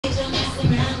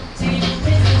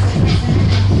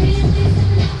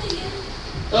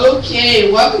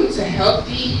Okay, welcome to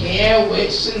Healthy Hair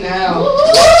with Shanel.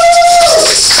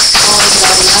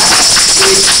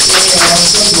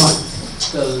 On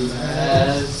the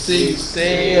last 6th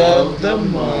day of the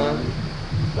month.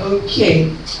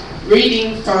 Okay,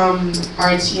 reading from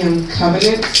RTM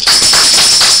Covenant.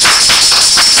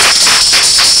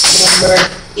 Number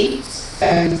 8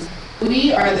 says,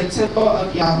 "We are the temple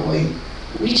of Yahweh.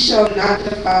 We shall not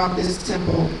defile this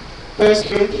temple." 1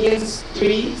 Corinthians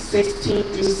 3:16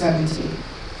 through 17.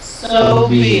 So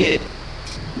be it.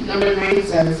 Number 9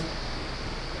 says,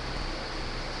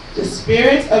 "The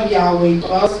Spirit of Yahweh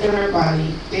dwells in our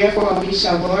body. Therefore we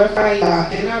shall glorify Yah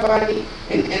in our body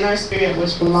and in our spirit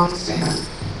which belongs to Him."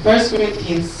 1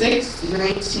 Corinthians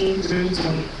 6:19 through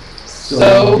 20.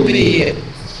 So be it.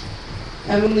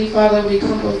 Heavenly Father, we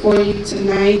come before you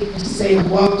tonight to say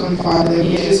welcome, Father.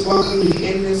 We just welcome you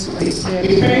in this place.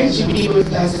 We pray that you be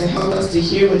with us and help us to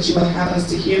hear what you will have us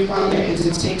to hear, Father, and to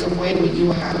take away what you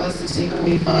will have us to take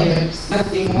away, Father.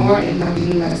 Nothing more and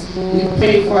nothing less. We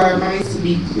pray for our minds to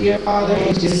be clear, Father,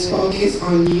 and just focus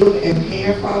on you and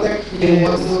hair, Father, and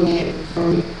what we'll get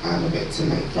from out of it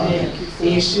tonight, Father.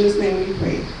 In Yeshua's name we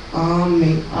pray.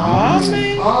 Amen.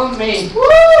 Amen. Amen. Woo!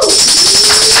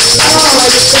 Oh,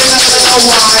 it's been a little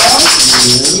while.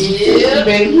 Yeah. You've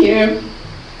been here.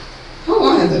 How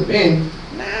long has it been?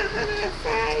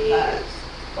 905 years.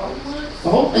 4 months.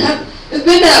 Oh, it's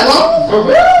been that long? For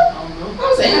real? I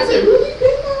was saying, has it really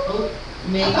been that long?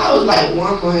 May. I thought it was like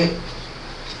 1 month.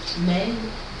 May.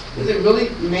 Is it really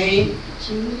May,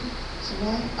 June,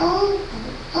 July? Oh,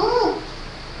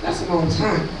 that's a long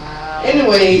time. Wow.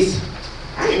 Anyways,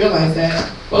 I didn't realize that.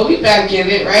 Well, we back in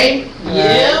it, right?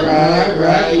 Yep.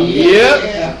 Right. Yep.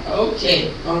 Yeah.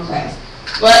 Okay, wrong class.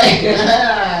 But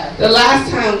the last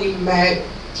time we met,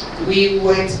 we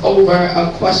went over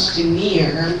a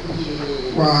questionnaire.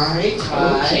 Yeah. Right.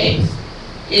 Okay.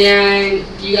 And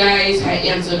you guys had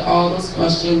answered all those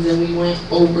questions, and we went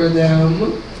over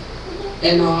them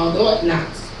and all the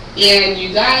whatnots. And you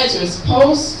guys were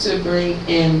supposed to bring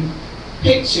in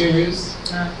pictures.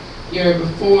 Your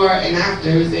before and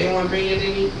afters. Did anyone bring it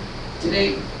any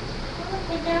today?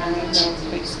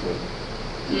 Facebook.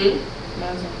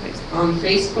 Mine's on Facebook. On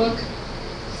Facebook?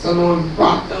 So no one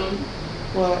brought them?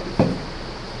 Well,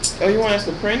 oh, you want us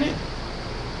to print it?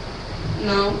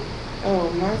 No. Oh,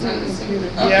 mine's on the computer.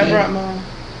 Okay. Yeah, I brought mine.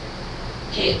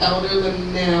 Okay, Elder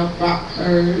Linnell brought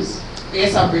hers. I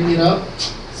guess I'll bring it up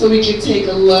so we can take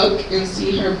a look and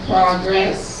see her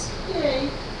progress. Yay.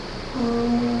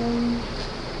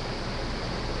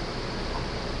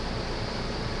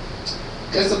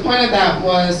 Because the point of that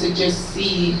was to just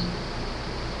see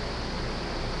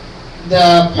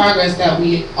the progress that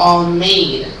we all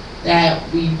made that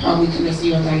we probably couldn't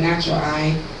see with our natural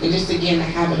eye, and just to get in the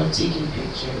habit of taking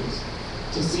pictures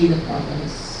to see the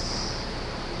progress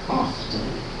often.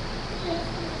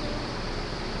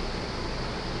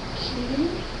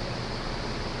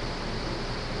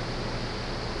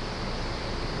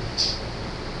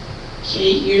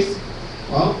 Okay, here's,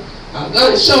 well, I'm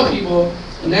going to show people.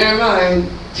 Never mind.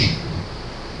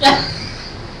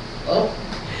 Oh.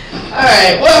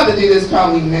 Alright, we'll have to do this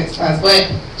probably next class.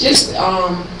 But just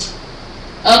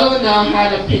Elder Linnell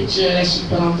had a picture that she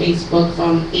put on Facebook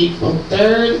from April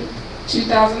 3rd,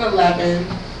 2011,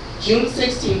 June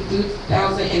 16th,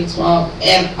 2012,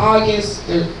 and August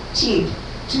 13th,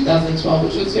 2012,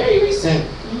 which was very recent.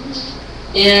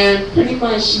 And pretty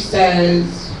much she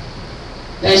says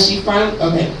that she finally,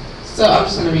 okay. So I'm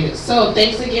just going to read it. "So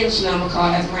thanks again, Shanel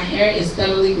McCall, as my hair is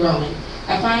steadily growing.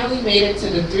 I finally made it to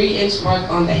the 3-inch mark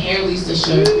on the Hair Lisa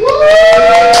shirt."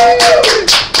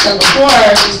 Because before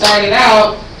she started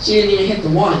out, she didn't even hit the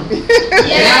 1.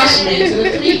 And now she made it to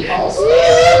the 3. What's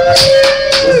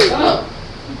up?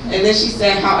 And then she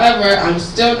said, "However, I'm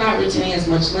still not retaining as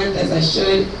much length as I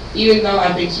should, even though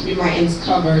I've been keeping my ends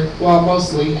covered. Well,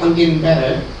 mostly. I'm getting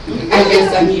better. I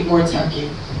guess I need more tucking."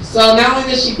 So not only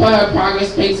does she put her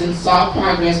progress pics and saw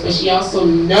progress, but she also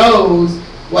knows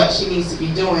what she needs to be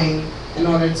doing in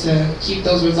order to keep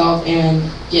those results and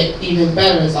get even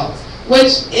better results,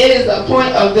 which is the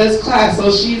point of this class. So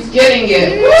she's getting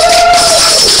it.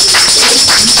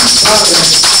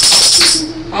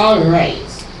 All right,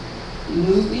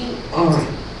 moving on.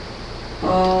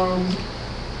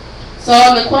 So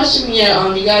on the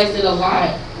questionnaire, you guys did a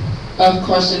lot of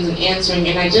questions and answering,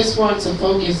 and I just want to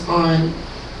focus on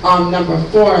number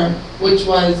 4, which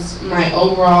was my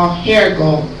overall hair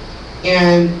goal.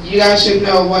 And you guys should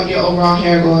know what your overall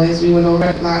hair goal is. We went over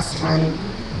it last time.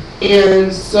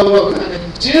 And so what we're going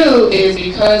to do is,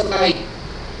 because like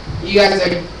you guys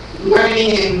are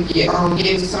learning and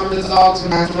getting some results, but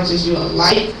not as much as you would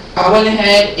like, I went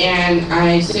ahead and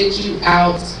I sent you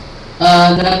out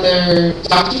another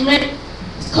document.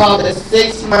 It's called the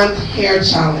 6-month hair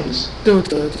challenge.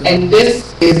 And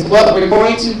this is what we're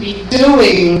going to be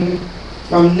doing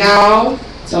from now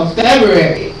till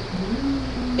February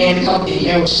in Healthy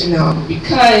Hair with Shanel,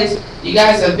 because you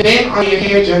guys have been on your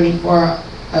hair journey for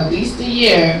at least a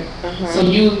year, so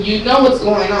you know what's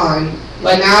going on,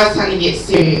 but now it's time to get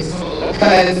serious,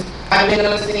 because I've been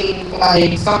noticing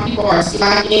like some people are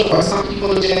slacking, or some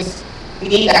people just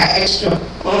need that extra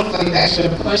oomph, like that extra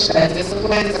push, that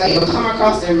discipline. It's like it'll come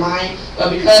across their mind,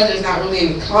 but because there's not really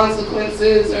any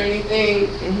consequences or anything,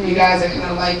 you guys are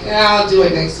kind of like, I'll do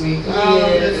it next week. The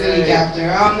week after.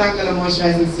 I'm not gonna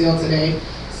moisturize and seal today.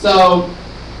 So,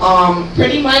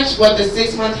 pretty much what the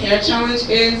 6-month hair challenge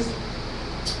is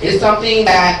something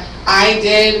that I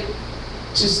did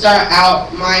to start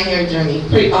out my hair journey.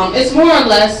 It's more or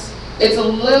less, it's a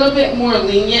little bit more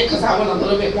lenient because I went a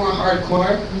little bit more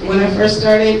hardcore when I first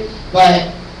started,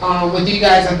 but with you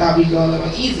guys I thought we'd go a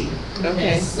little easy.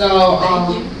 Okay. So,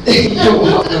 you're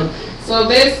welcome. So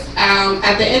this,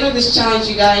 at the end of this challenge,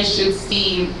 you guys should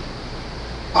see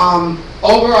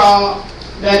overall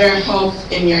better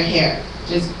health in your hair.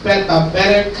 Just a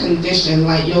better condition.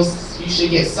 Like you should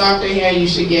get softer hair, you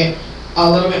should get a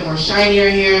little bit more shinier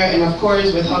hair, and of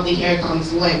course with healthy hair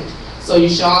comes length. So you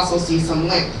should also see some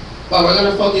length. But we're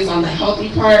going to focus on the healthy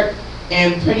part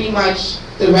and pretty much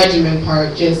the regimen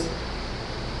part, just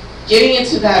getting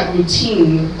into that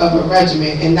routine of a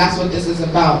regimen, and that's what this is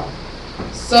about.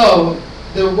 So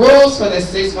the rules for the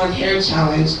 6-month hair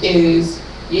challenge is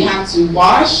you have to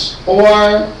wash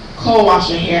or co-wash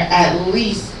your hair at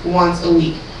least once a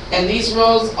week. And these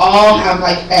rules all have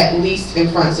like at least in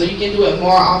front, so you can do it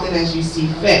more often as you see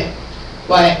fit.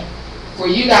 But for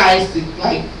you guys,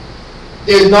 like,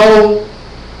 there's no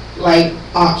like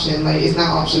option, like it's not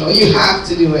optional. You have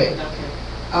to do it.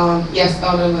 Okay. Yes,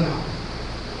 Elder Leno.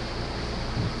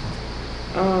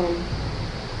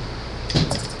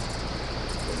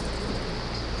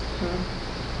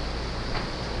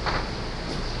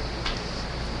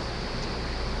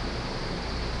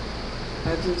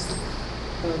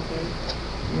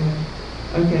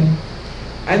 Okay.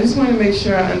 I just want to make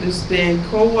sure I understand.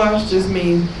 Co-wash just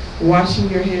means washing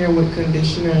your hair with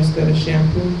conditioner instead of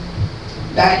shampoo?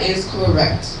 That is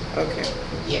correct. Okay.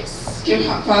 Yes. Give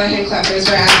Father a hand clap for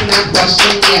asking that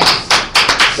question. Yes.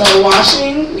 So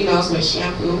washing, we know, is with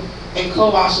shampoo, and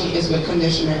co-washing is with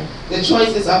conditioner. The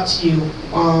choice is up to you.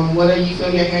 Whether you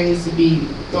feel your hair needs to be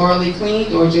thoroughly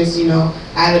cleaned or just,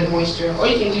 added moisture, or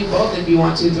you can do both if you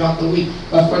want to throughout the week.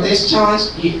 But for this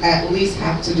challenge, you at least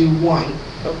have to do one.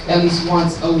 Okay. At least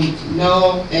once a week.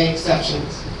 No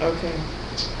exceptions. Okay.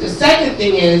 The second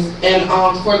thing is, and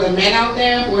for the men out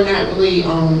there, we're not really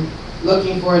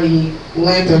looking for any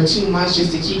length or too much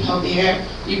just to keep healthy hair.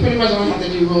 You pretty much only have to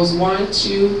do rules 1,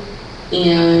 2,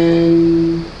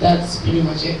 and that's pretty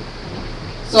much it.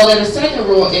 So then the second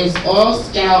rule is oil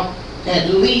scalp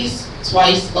at least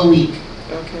twice a week.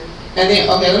 Okay. And then,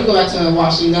 okay, let me go back to the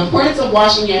washing. The importance of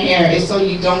washing your hair is so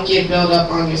you don't get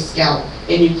buildup on your scalp,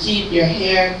 and you keep your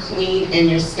hair clean and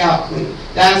your scalp clean.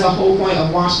 That is the whole point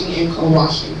of washing and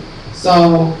co-washing.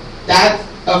 So that,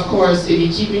 of course, if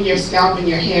you're keeping your scalp and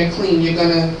your hair clean, you're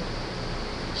gonna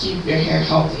keep your hair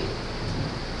healthy.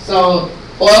 So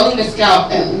oiling the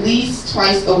scalp at least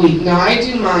twice a week. Now I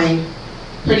do mine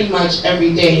pretty much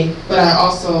every day, but I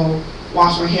also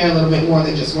wash my hair a little bit more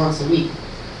than just once a week.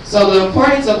 So the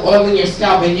importance of oiling your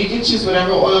scalp, and you can choose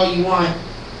whatever oil you want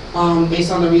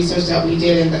based on the research that we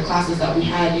did and the classes that we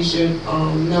had. You should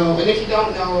know, and if you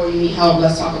don't know or you need help,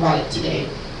 let's talk about it today.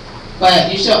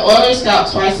 But you should oil your scalp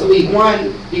twice a week.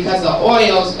 One, because the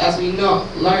oils, as we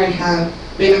learn, have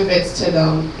benefits to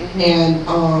them, and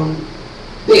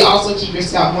they also keep your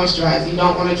scalp moisturized. You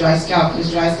don't want a dry scalp, because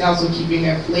dry scalps will keep your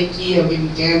hair flaky, it'll give you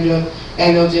dandruff,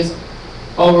 and it'll just,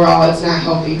 overall, it's not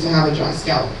healthy to have a dry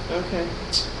scalp. Okay.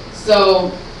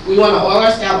 So we want to oil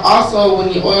our scalp. Also,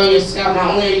 when you oil your scalp,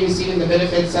 not only are you receiving the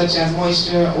benefits such as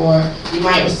moisture, or you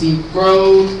might receive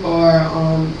growth, or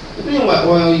depending on what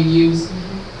oil you use,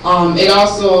 it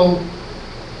also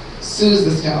soothes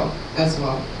the scalp as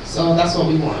well. So that's what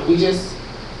we want. We just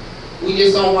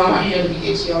don't want our hair to be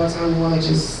itchy all the time. We want to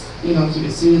just, keep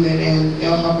it soothing, and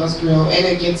it'll help us grow, and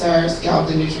it gets our scalp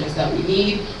the nutrients that we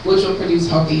need, which will produce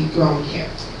healthy growing hair.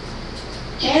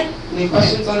 Okay? Any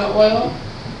questions on the oil?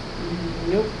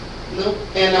 Nope.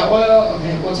 And the oil,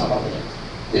 okay, we'll talk about it.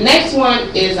 The next one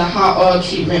is a hot oil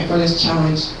treatment for this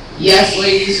challenge. Yes,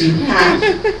 ladies, you have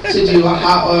to do a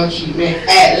hot oil treatment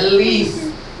at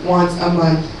least once a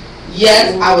month.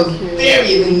 Yes, I was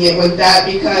very lenient with that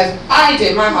because I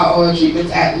did my hot oil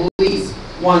treatments at least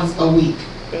once a week.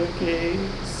 Okay.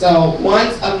 So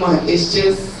once a month, it's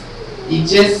just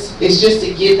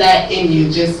to get that in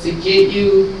you, just to get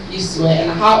you used to it. And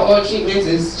the hot oil treatments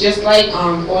is just like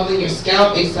oiling your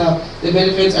scalp, except the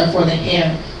benefits are for the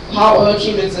hair. Hot oil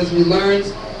treatments, as we learned,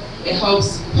 it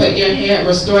helps put your hair,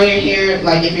 restore your hair.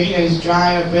 Like if your hair is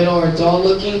dry or brittle or dull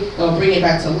looking, it'll bring it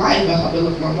back to life. It'll help it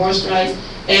look more moisturized.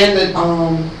 And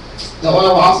the oil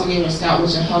will also give your scalp,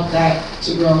 which will help that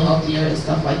to grow healthier and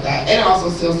stuff like that. And it also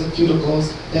seals the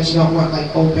cuticles that you don't want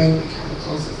like open, it kind of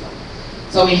closes them.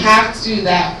 So we have to do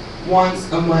that once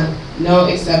a month, no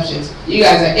exceptions. You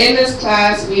guys are in this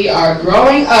class, we are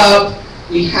growing up,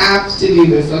 we have to do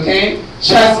this, okay?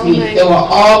 Trust me, it will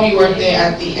all be worth it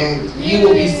at the end. You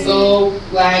will be so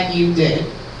glad you did.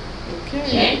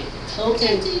 Okay?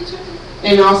 Okay, teacher.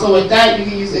 And also with that, you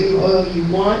can use any oil you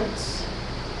want.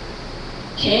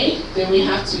 Okay, then we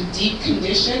have to deep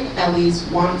condition at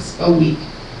least once a week.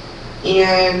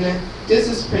 And this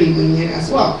is pretty lenient as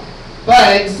well.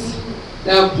 But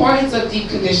the importance of deep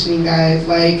conditioning, guys,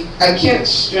 like I can't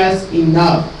stress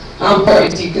enough how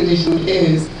important deep conditioning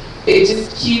is. It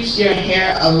just keeps your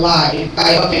hair alive.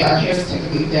 Like, okay, our hair is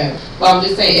technically dead, but I'm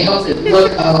just saying it helps it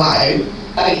look alive.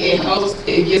 Like it helps,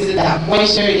 it gives it that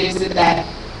moisture, it gives it that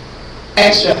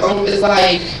extra. It's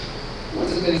like,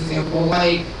 what's a good example?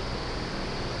 Like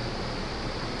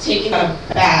taking a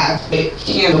bath with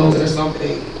candles or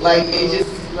something. Like it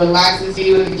just relaxes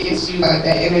you and gives you like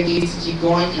that energy to keep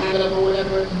going kind of or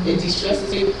whatever. It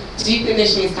de-stresses you. Deep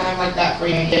conditioning is kind of like that for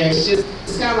your hair.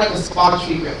 It's kind of like a spa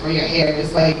treatment for your hair.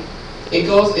 It's like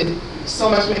so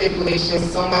much manipulation,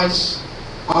 so much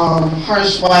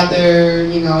harsh weather,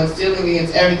 it's dealing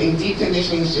against everything. Deep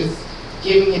conditioning is just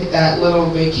giving it that little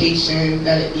vacation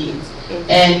that it needs.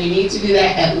 And you need to do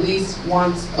that at least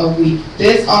once a week.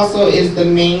 This also is the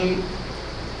main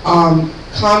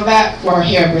combat for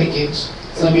hair breakage.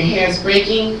 So if your hair is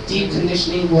breaking, deep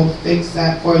conditioning will fix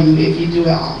that for you if you do it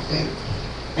often.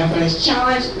 And for this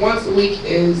challenge, once a week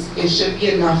it should be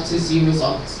enough to see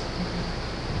results.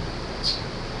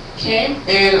 Okay,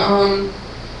 and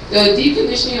the deep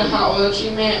conditioning and hot oil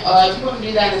treatment, if you want to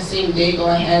do that in the same day, go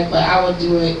ahead, but I would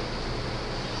do it.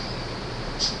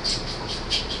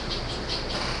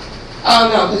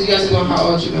 Oh no, because you guys are doing hot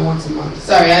oil treatment once a month.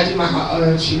 Sorry, I do my hot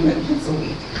oil treatment once a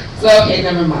week. So okay,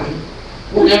 never mind.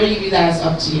 Whenever you do that, it's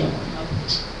up to you.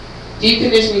 Deep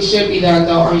conditioning should be done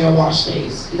though on your wash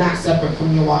days, not separate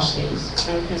from your wash days.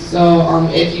 Okay. So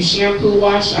if you shampoo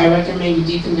wash, I recommend you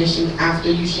deep condition after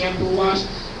you shampoo wash.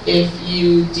 If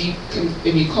you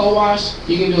co-wash,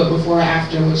 you can do it before or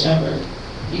after, whichever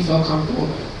you feel comfortable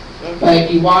with. Okay. But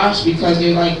if you wash, because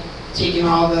you're like taking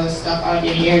all the stuff out of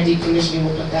your hair, deep conditioning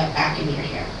will put that back in your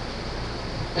hair.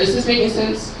 Is this making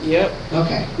sense? Yep.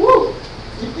 Okay. Woo.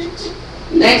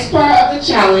 Next part of the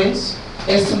challenge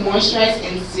is to moisturize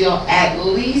and seal at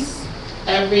least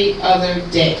every other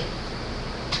day.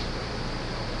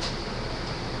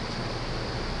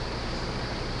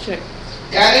 Check.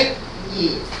 Got it?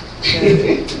 Yes.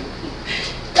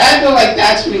 I feel like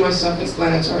that's pretty much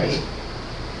self-explanatory.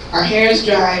 Our hair is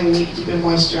dry, we need to keep it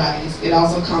moisturized. It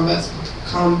also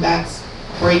combats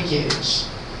breakage.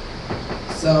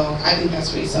 So I think that's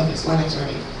pretty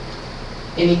self-explanatory.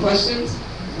 Any questions?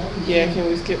 Yeah, can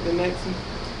we skip the next one?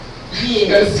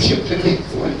 Yeah, let's skip the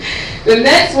next one. The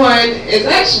next one is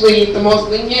actually the most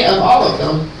lenient of all of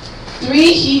them.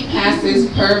 3 heat passes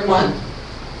per month,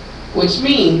 which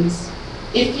means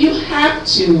if you have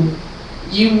to,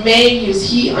 you may use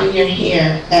heat on your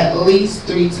hair at least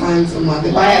 3 times a month.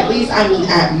 And by at least, I mean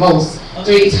at most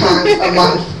 3 times a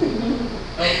month.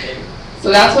 Okay.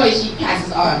 So that's what heat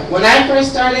passes are. When I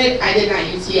first started, I did not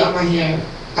use heat on my hair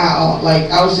at all.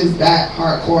 Like, I was just that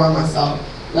hardcore on myself.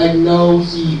 Like, no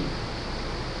heat.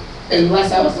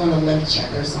 Unless I was on a lymph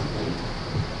check or something.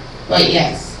 But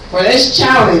yes, for this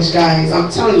challenge, guys, I'm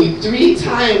telling you, 3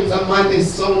 times a month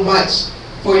is so much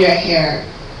for your hair.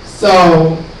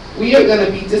 So we are going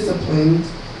to be disciplined.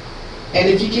 And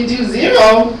if you can do 0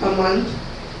 a month,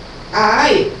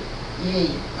 alright.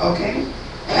 Okay?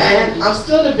 And I'm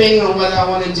still debating on whether I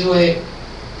want to do it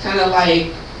kind of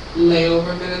like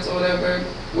layover minutes or whatever,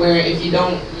 where if you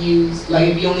don't use, like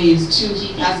if you only use 2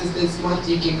 heat passes this month,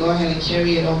 you can go ahead and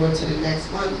carry it over to the next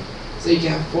month. So you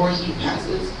can have 4 heat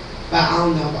passes. But I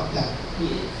don't know about that. I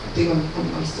think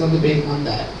I'm still debating on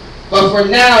that. But for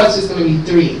now, it's just going to be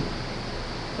 3.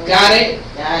 Got it?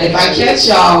 If I catch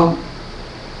y'all,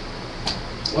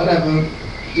 whatever,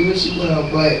 do what you will,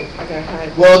 but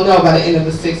we'll know by the end of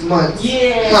the 6 months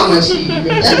how much heat you've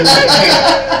been putting in your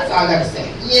hair. That's all I got to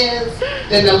say. Yes.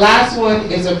 Then the last one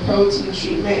is a protein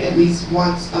treatment at least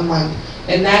once a month.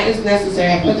 And that is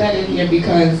necessary. I put that in here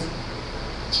because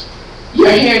your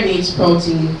hair needs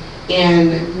protein.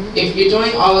 And if you're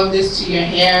doing all of this to your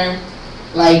hair,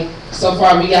 like so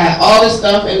far we got all this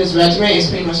stuff in this regimen is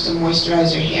pretty much to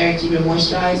moisturize your hair, keep it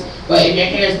moisturized. But if your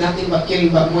hair is nothing but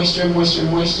getting but moisture,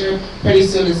 pretty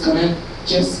soon it's gonna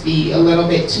just be a little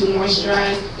bit too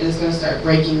moisturized and it's gonna start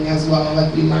breaking as well,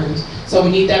 like we learned. So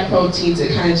we need that protein to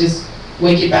kind of just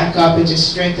wake it back up and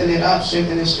just strengthen it up,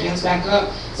 strengthen the strands back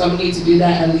up. So we need to do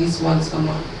that at least once a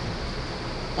month.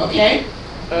 Okay?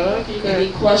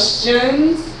 Any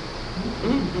questions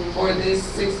for this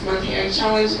 6-month hair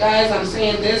challenge, guys? I'm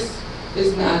saying this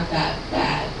is not that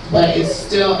bad, but it's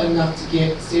still enough to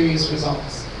get serious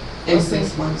results in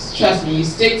 6 months. Trust me, you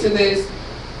stick to this,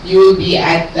 you will be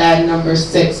at that number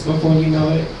 6 before you know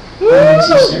it on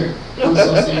your t-shirt. I'm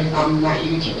so serious. I'm not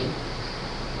even kidding.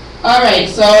 Alright,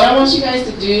 so what I want you guys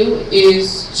to do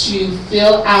is to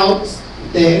fill out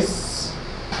this.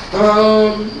 I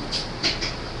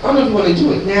don't know if you want to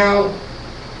do it now.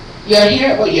 Your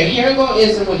hair, what your hair goal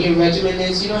is and what your regimen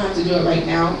is, you don't have to do it right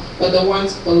now. But the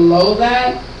ones below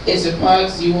that is the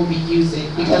products you will be using.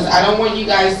 Because I don't want you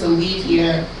guys to leave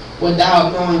here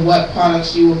without knowing what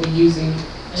products you will be using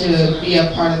to be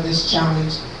a part of this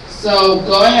challenge. So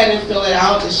go ahead and fill it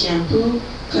out. The shampoo,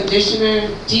 conditioner,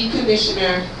 deep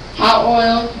conditioner, hot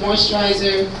oil,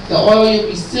 moisturizer, the oil you'll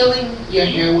be sealing your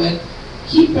hair with,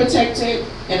 heat protectant,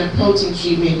 and a protein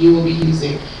treatment you will be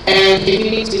using. And if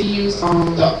you need to use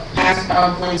the past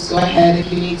PowerPoints, go ahead.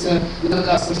 If you need to look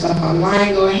up some stuff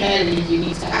online, go ahead. And if you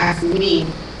need to ask me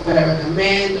what I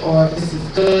recommend or if this is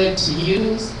good to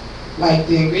use, like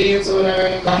the ingredients or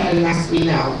whatever, go ahead and ask me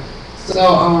now. So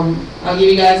I'll give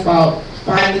you guys about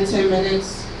 5 to 10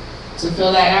 minutes to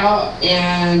fill that out.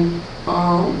 And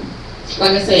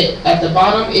like I said, at the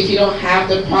bottom, if you don't have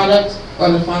the product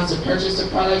or the funds to purchase the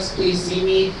products, please see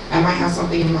me. I might have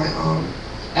something in my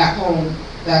at home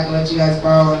that I can let you guys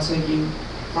borrow until you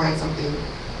find something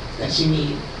that you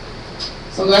need.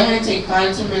 So go ahead and take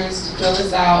 5 to 10 minutes to fill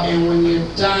this out, and when you're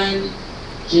done,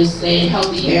 just say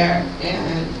healthy hair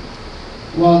and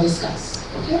we'll discuss.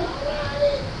 Okay?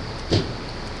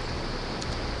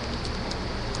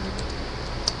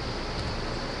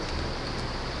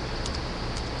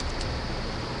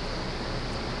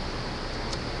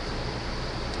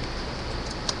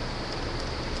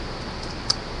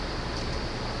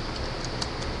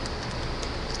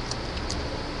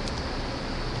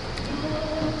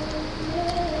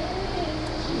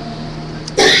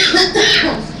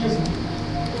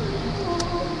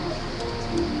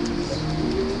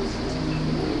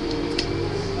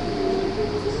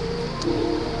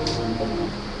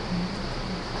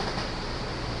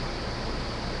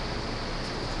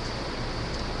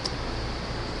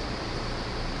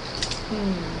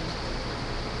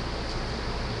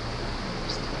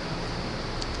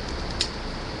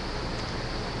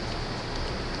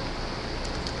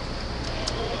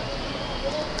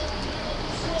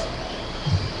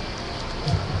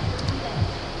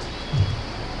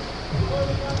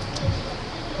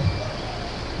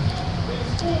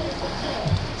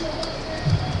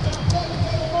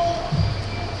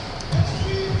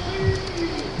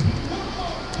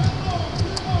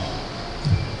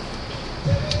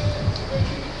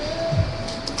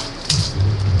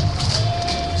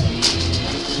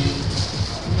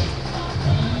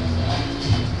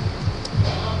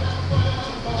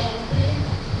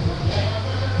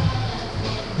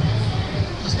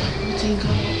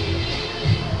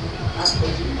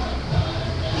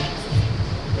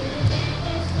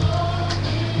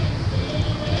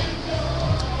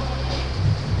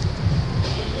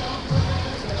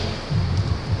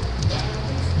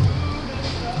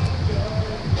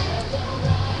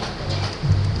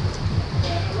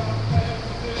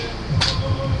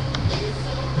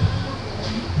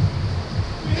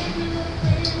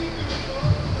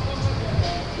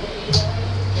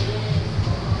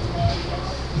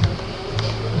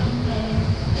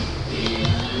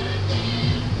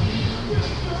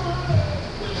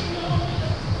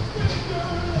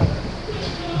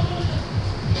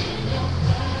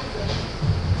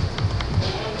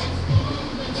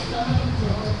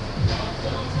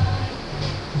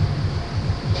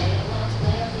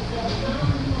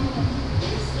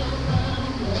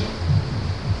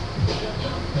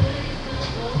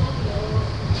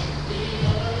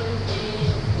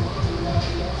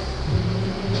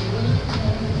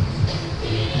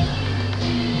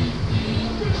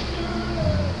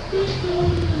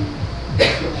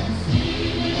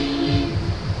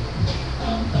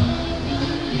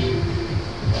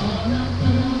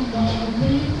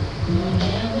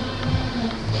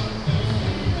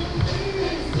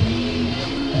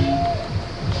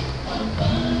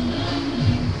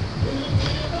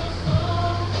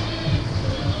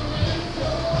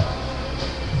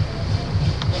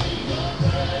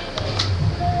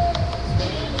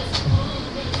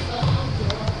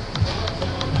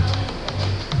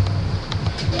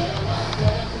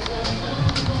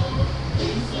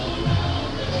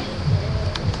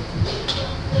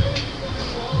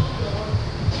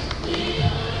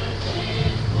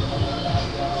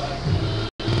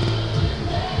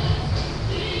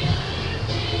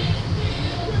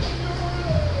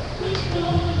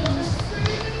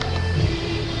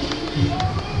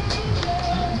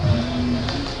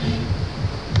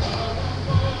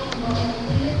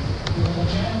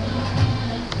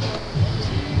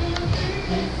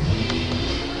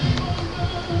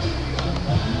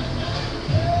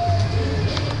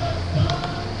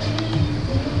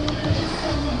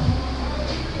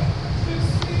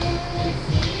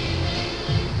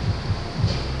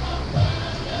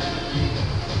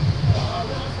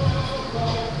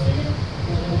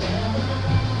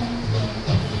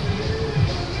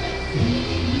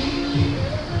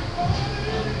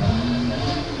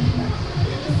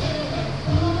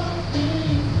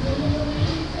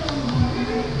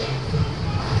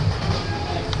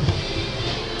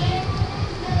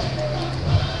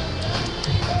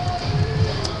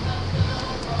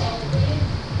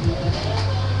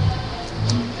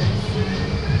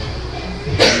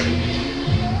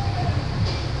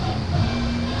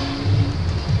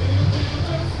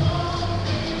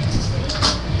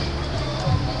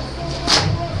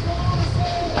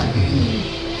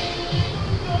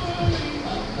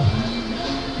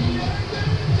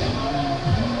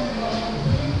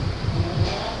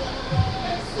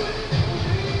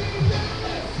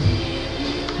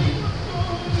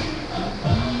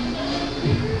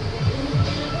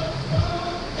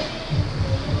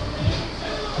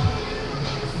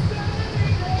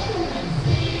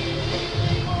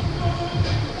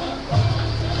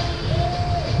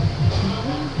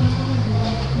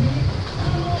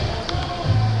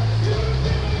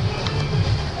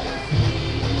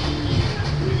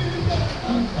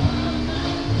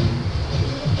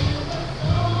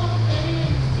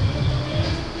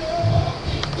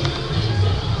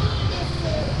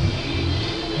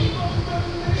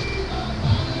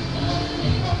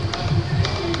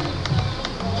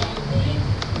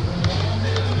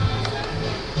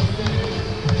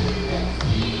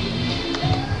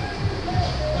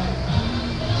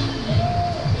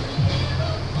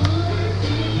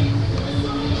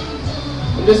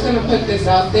 just gonna put this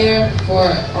out there for,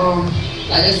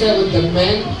 like I said with the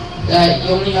men, that you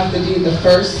only have to do the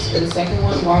first and second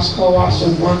one, wash, co-wash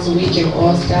once a week and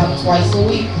oil scalp twice a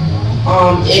week.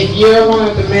 If you're one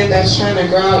of the men that's trying to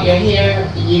grow out your hair,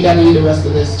 you gotta do the rest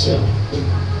of this too.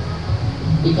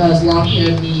 Because long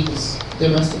hair needs the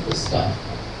rest of this stuff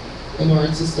in order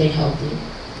to stay healthy.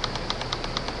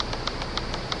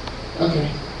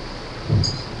 Okay.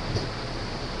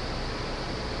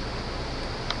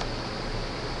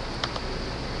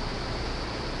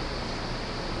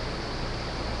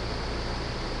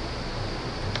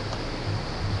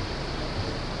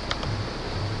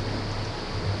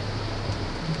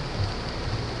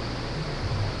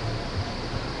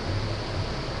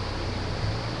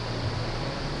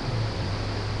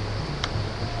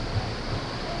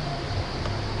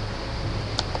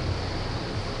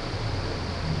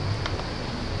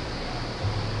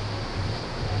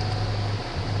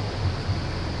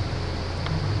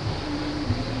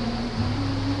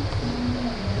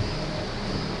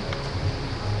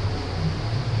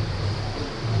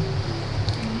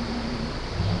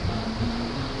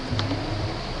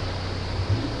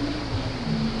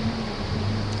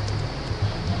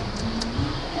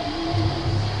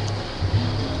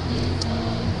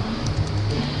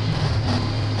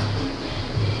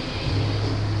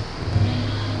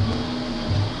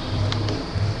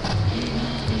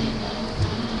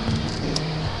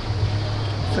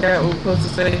 Forgot what we're supposed to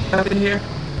say out here.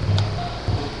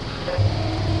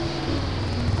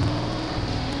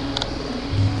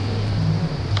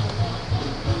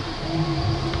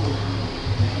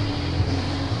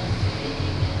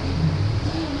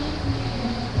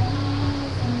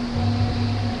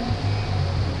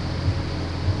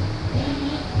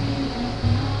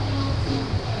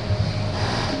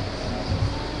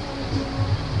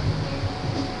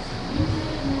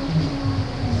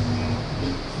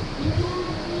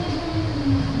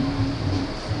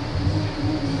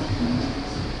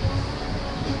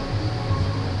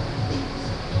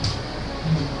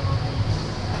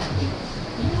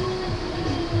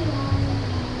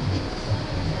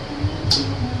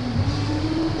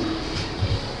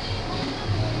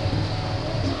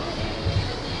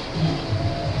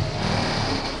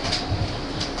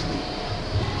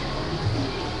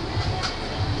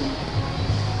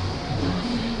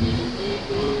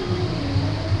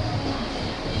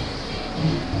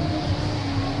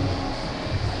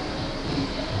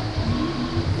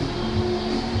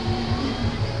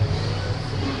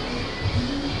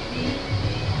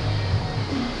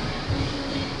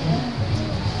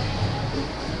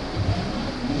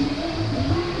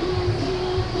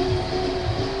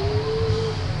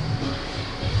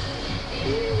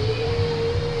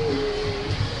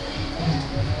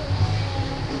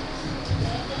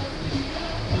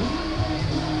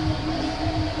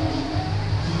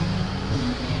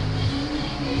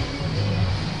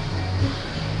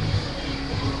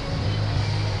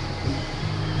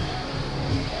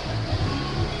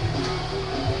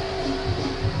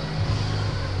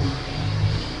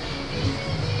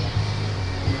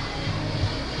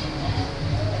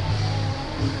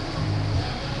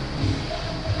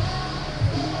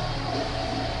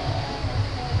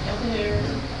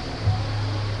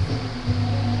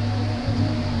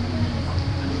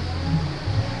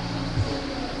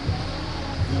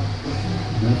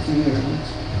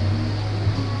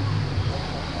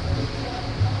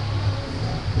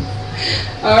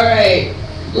 All right,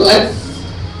 let's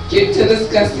get to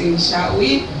discussing, shall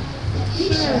we?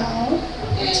 Shall.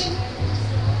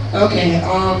 Okay,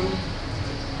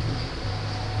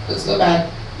 let's go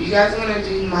back. You guys want to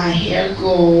do my hair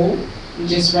goal.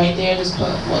 Just right there, just put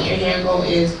what your hair goal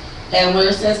is. And where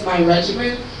it says my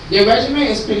regimen, your regimen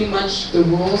is pretty much the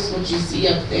rules, what you see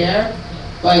up there.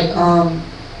 But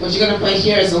what you're going to put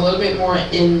here is a little bit more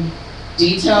in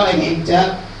detail and in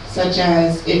depth, such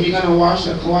as if you're going to wash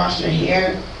or co-wash your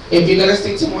hair. If you're going to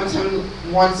stick to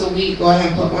once a week, go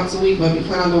ahead and put once a week. But if you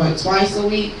plan on doing it twice a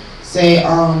week, say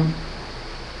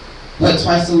put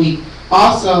twice a week.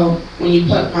 Also, when you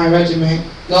put my regimen,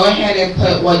 go ahead and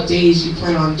put what days you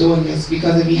plan on doing this,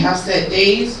 because if you have set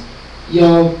days,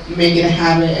 you'll make it a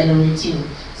habit and a routine.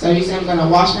 So you say I'm going to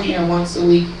wash my hair once a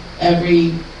week,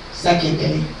 every second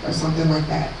day, or something like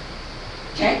that.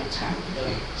 Okay?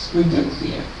 Just make that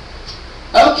clear.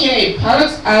 Okay,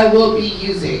 products I will be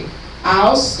using.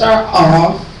 I'll start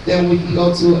off, then we can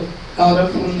go to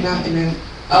Elder Felina, and then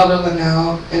Elder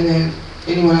Linnell, and then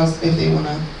anyone else if they want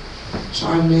to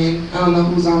chime in. I don't know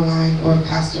who's online or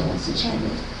Pastor wants to chime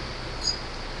in.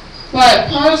 But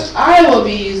products I will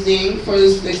be using for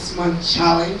this 6-month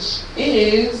challenge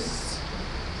is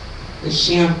the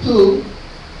shampoo,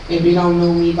 If you don't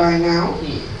know me by now,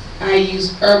 I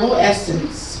use Herbal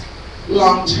Essence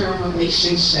Long-Term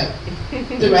Relationship,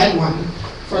 the red one,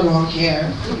 for long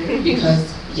hair.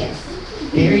 Because, yes,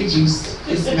 berry juice,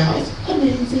 it smells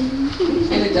amazing.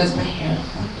 And it does my hair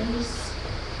wonders.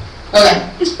 Okay.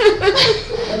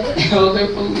 Elder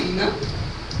Felina.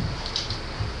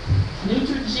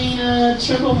 Neutrogena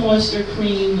Triple Moisture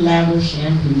Cream Lather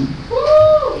Shampoo.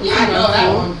 Woo! Yeah, I know that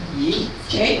one.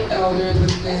 Okay, Elder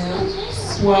Linnell.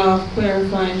 Suave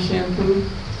clarifying shampoo.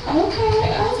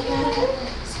 Okay.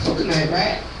 It's coconut,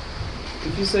 right?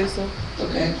 If you say so.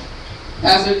 Okay.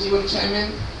 Pastor, do you want to chime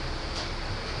in?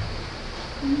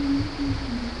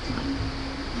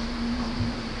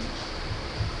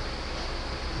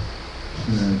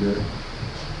 No, good.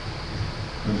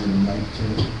 Over the mic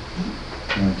check.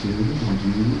 1, 2, 1,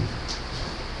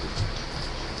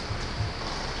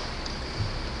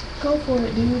 2. Go for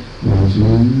it, dude. 1,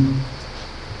 2.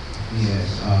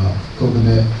 Yes,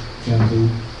 coconut shampoo.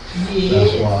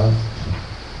 That's why.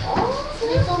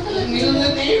 You knew the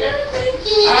name and everything.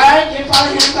 Alright, give all the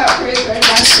hands out for this.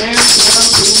 Everybody stand.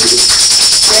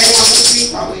 Ready on the screen?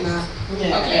 Probably not.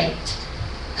 Okay.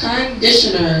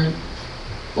 Conditioner.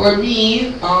 For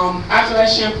me, after I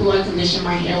shampoo, I condition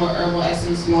my hair with Herbal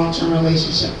Essence Long-Term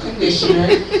Relationship Conditioner.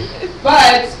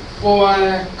 But for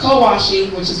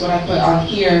co-washing, which is what I put on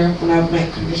here when I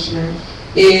meant conditioner,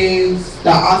 is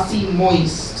the Aussie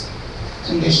Moist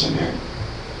Conditioner.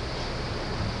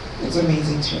 It's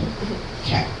amazing too.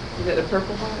 Okay. Is that the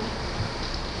purple bottle?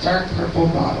 Dark purple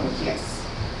bottle, yes.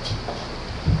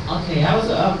 Okay, I was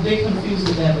a bit confused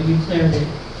with that, but you cleared it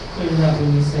up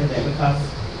when you said that, because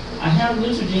I have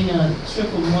Neutrogena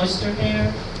Triple Moisture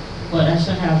Hair, but I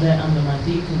should have that under my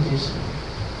deep conditioner.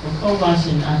 For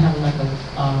co-washing, I have like a,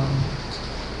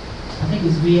 I think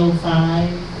it's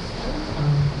VO5.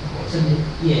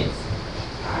 Yes.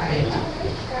 Alright,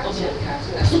 gotcha.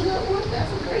 That's a good one.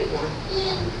 That's a great one.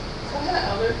 Go ahead,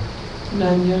 Elder.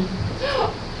 Nanya.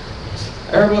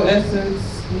 Herbal Essence,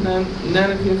 none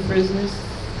of your business.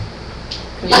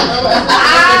 Herbal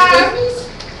Essence,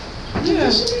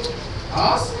 Yeah.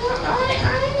 awesome.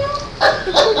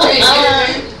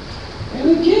 Alright,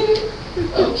 we get it.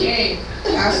 Okay,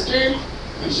 Pastor,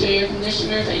 I'm sure your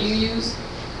conditioner that you use.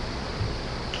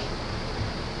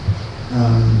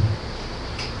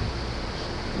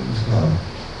 What's it called?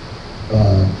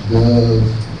 Dove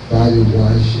body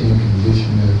wash and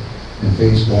conditioner and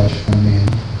face wash for men.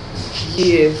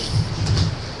 Yes.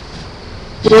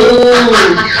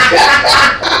 Dude,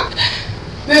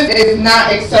 this is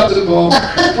not acceptable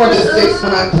for the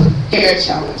 6-month hair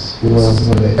challenge. Well,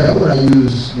 that's what I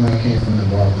use when I came from the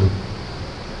barber.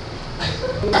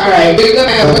 Alright, we're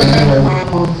gonna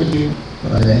find one for you.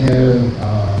 The hair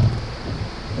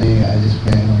thing, I just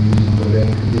plan on using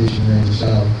whatever conditioner in the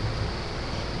shower.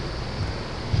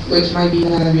 Which might be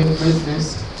none of your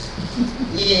business.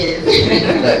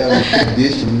 Like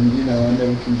condition, you know, I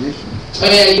never condition. Oh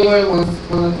yeah, you were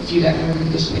one of the few that never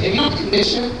condition. If you don't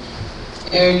condition,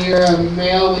 and you're a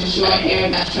male with short hair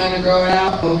not trying to grow it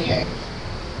out, okay.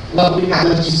 Well, we might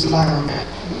let you slide on that.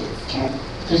 Okay?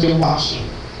 Because you're washing.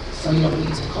 So you don't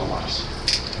need to co-wash.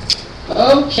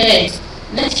 Okay.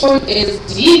 Next one is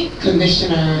deep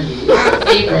conditioner. My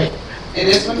favorite. And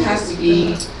this one has to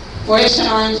be, for this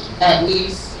challenge, at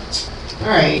least,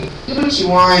 alright, do what you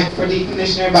want for deep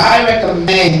conditioner, but I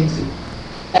recommend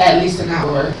at least an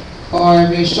hour. Or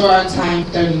if you're short on time,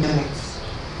 30 minutes.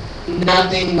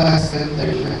 Nothing less than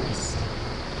 30 minutes.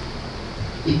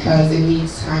 Because it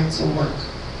needs time to work.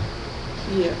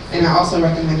 Yeah. And I also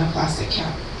recommend a plastic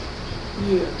cap.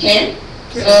 Yeah. Okay?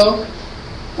 So,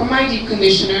 for my deep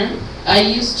conditioner, I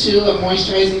use two, a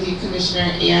moisturizing deep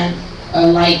conditioner and a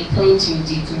light protein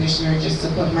deep conditioner just to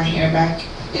put my hair back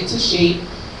into shape.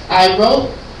 I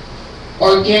wrote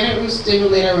Organic Root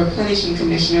Stimulator Replenishing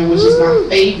Conditioner, which is my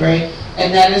favorite,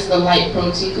 and that is the light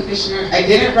protein conditioner. I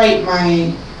didn't write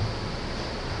my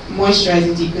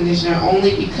moisturizing deep conditioner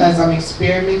only because I'm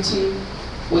experimenting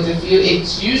with a few.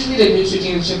 It's usually the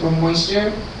Neutrogena Triple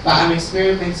Moisture, but I'm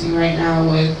experimenting right now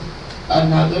with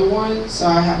another one, so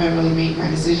I haven't really made my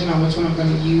decision on which one I'm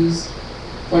going to use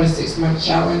for the 6-month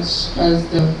challenge, because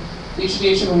the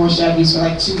Neutrogena Triple Moisture I've used for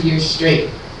like 2 years straight,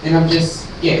 and I'm just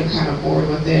getting kind of bored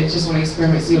with it. Just want to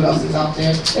experiment, see what else is out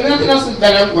there. If nothing else is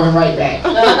better, I'm going right back.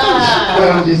 But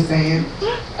I'm just saying.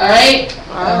 Alright?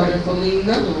 Alright,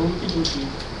 Felina.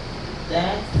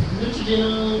 That's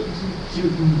Neutrogena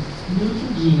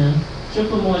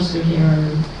Triple Moisture Hair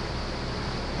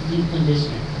Deep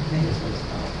Conditioner. I think that's what it's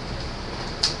called.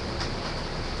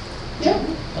 Yep.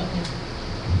 Okay.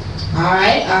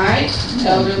 Alright.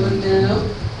 Elder Linnell.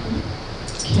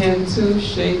 Cantu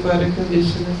Shea Butter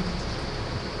Conditioner.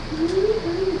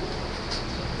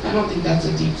 I don't think that's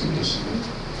a deep conditioner.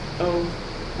 Oh,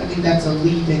 I think that's a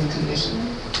leave-in conditioner.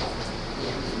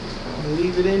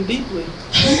 leave it in deeply.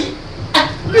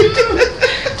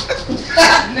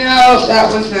 No,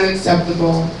 that was not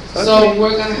acceptable. Okay. So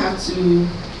we're gonna have to,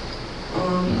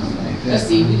 let's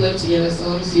see, we live together, so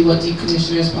let me see what deep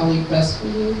conditioner is probably best for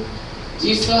you. Do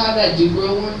you still have that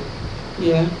Dugro one?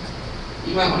 Yeah.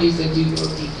 You might want to use the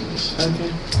Dugro deep conditioner.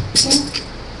 Okay.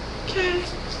 Okay.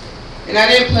 And I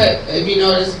didn't put, if you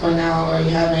noticed for now, or you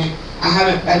haven't,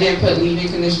 I didn't put leave-in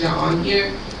conditioner on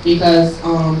here because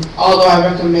although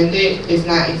I recommend it, it's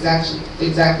not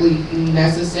exactly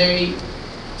necessary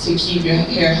to keep your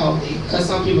hair healthy. Because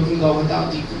some people can go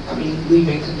without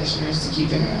leave-in conditioners to keep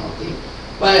their hair healthy.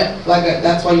 But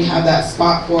that's why you have that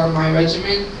spot for my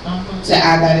regimen to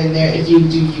add that in there if you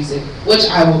do use it, which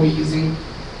I will be using,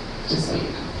 just so you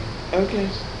know. Okay.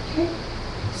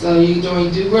 So you doing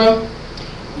Dugro?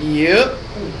 Yep.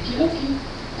 Okay.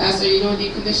 Are you doing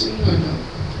deep conditioning or no?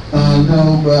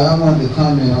 No, but I wanted to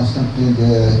comment on something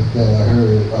that I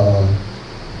heard.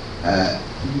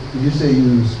 You say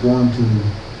you was going to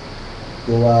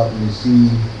go out and see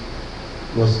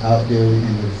what's out there,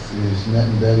 and if there's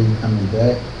nothing better, you coming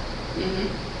back. Mm-hmm.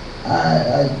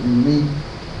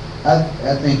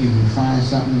 I think if you find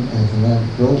something and if you want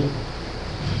it broke,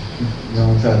 you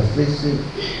don't try to fix it.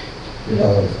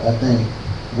 Because I think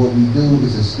what we do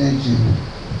is extension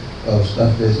of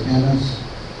stuff that's in us,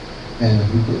 and if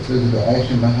we put physical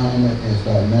action behind it and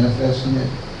start manifesting it,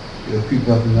 it'll creep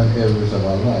up in other areas of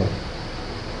our life.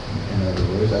 In other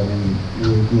words,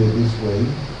 you're good this way,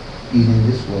 eating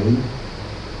this way,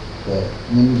 but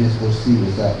let me just go see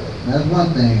what's out there. Now, that's one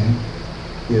thing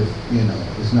if,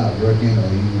 it's not working or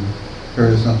you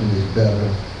heard something that's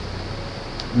better.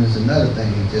 And it's another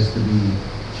thing just to be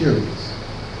curious,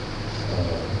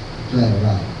 playing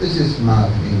around. It's just my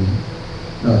opinion.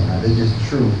 No, it's not. It's just the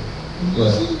truth.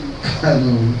 But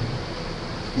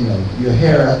your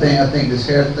hair. I think this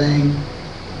hair thing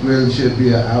really should be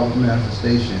an outward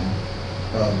manifestation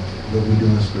of what we're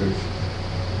doing spiritually.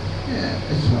 Yeah,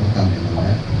 I just want to comment on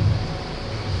that.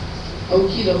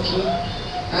 Okie dokie.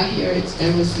 I hear it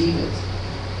and receive it.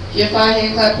 Give 5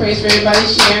 hand clap praise for everybody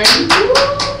sharing.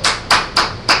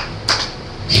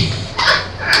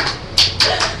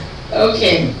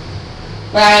 Okay.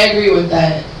 But I agree with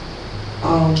that.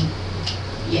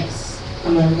 Yes.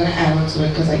 I'm not even going to add on to it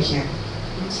because I can't.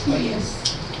 But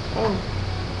yes. Oh.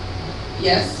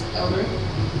 Yes, Elder?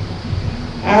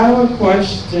 I have a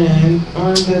question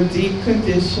on the deep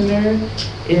conditioner.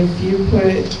 If you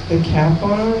put the cap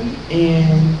on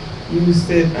and you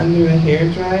sit under the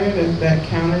hair dryer, does that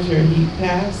count as your heat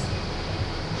pass?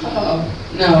 Oh,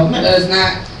 no, it does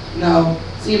not. No.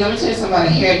 See, let me tell you something about a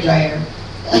hair dryer.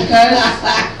 Because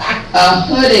a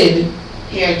hooded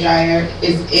hair dryer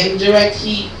is indirect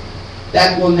heat,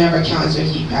 that will never count as your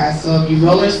heat pass. So if you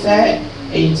roller set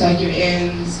and you tuck your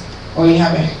ends, or you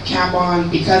have a cap on,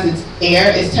 because it's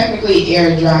air, it's technically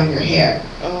air drying your hair.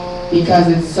 Oh. Because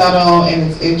it's subtle and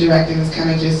it's indirect and it's kind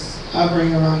of just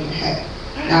hovering around your head.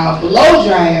 Now, blow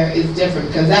dryer is different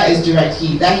because that is direct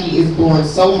heat. That heat is blowing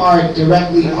so hard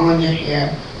directly on your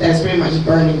hair that it's pretty much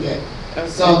burning it. Okay.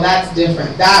 So that's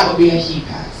different. That would be a heat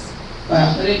pass. But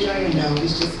a hooded dryer, no,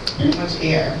 it's just pretty much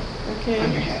air Okay. on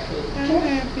your head. I'm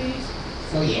happy.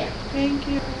 So yeah. Thank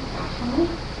you.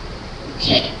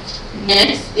 Okay.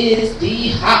 Next is the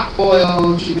hot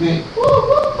oil treatment.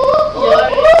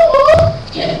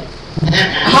 Okay.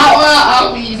 Hot oil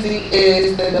I'll be using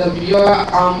is the Pure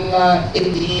Amla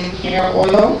Indian hair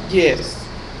oil. Yes.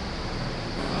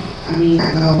 I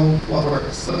know what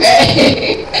works,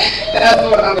 okay? That's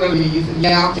what I'm going to be using.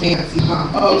 Yeah, I'm fancy,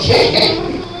 huh? Okay.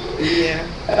 Yeah.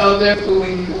 Elder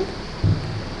fooling.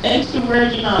 Extra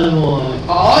virgin olive oil.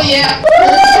 Oh, yeah.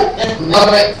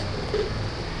 Love it.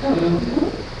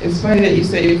 It's funny that you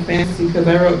say fancy because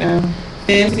I wrote down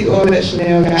fancy oil that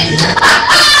Shanel got me.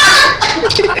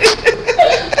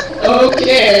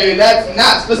 Okay, that's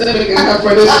not specific enough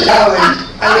for this challenge.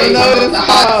 I Okay, know so it's the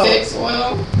hot called. 6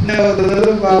 oil. No, the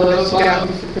little bottle The that she little got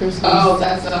me bottle. for Christmas. Oh,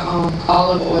 that's a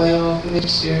olive oil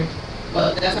mixture.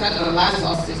 But that's not going to last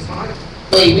all 6 months.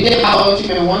 Wait, we did hot oil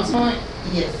treatment once a month?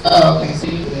 Yes. Oh, okay, so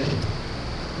you good.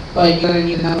 But you're going to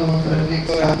need another one for the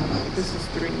next 5 months. This is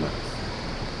 3 months.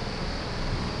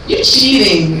 You're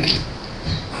cheating.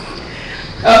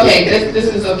 Okay, this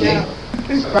is okay.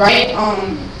 Right?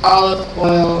 Olive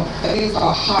oil. I think it's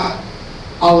called hot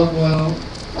olive oil.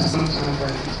 Or some kind of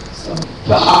brand. So,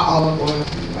 but hot olive oil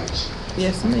pretty much.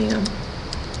 Yes, ma'am.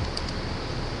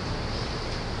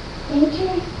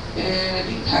 Okay. And I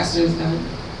think pasta is done.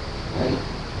 Right?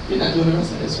 You're not doing the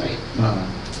rest of this, right? Uh,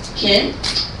 Okay.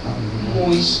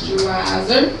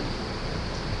 Moisturizer.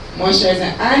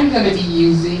 Moisturizer I'm going to be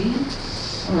using.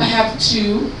 I have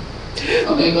two.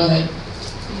 Okay, go ahead.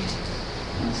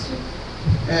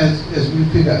 as we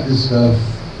pick out this stuff,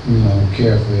 you know,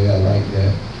 carefully, I like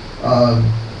that. I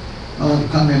want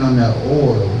to comment on that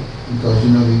oil, because,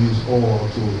 you know, they use oil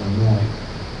to anoint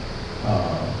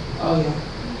Oh,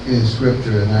 yeah. in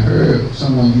scripture, and I heard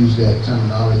someone use that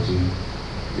terminology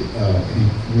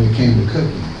when it came to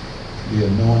cooking. The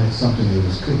anointed something that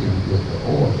was cooking with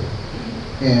the oil.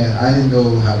 And I didn't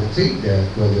know how to take that,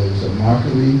 whether it was a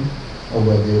mockery or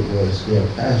whether it was their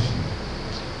passion.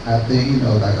 I think, you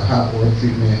know, like a hot oil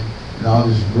treatment and all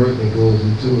this work that goes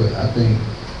into it, I think,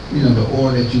 you know, the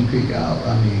oil that you pick out,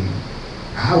 I mean,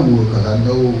 I would, because I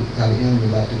know how the enemy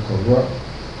like to corrupt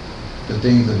the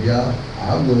things of Yah.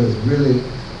 I would really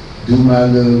do my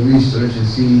little research and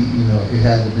see, you know, it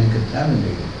hasn't been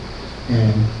contaminated,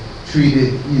 and treat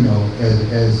it, you know, as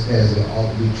it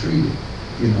ought to be treated,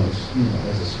 you know,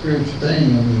 as a spiritual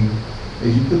thing. I mean,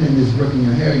 as you put in this work in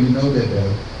your hair, you know that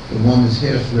the woman's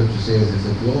hair, scripture says, is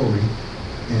a glory,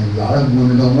 and a lot of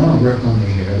women don't want to work on their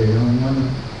hair. They don't want to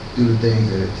do the things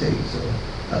that it takes. So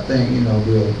I think, you know,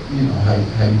 how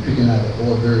you picking out the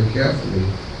oil very carefully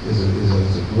is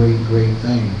a great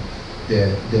thing.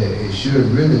 That it should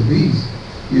really be,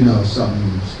 you know,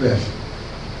 something special.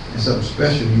 And something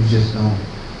special, you just don't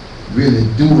really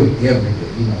do it every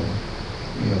day, you know.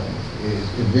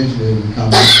 Eventually it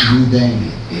becomes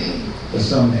mundane, but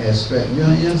something as special. You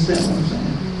understand what I'm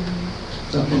saying?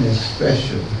 Something as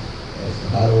special as the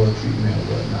hot oil treatment or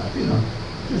whatnot, you know,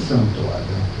 just something to out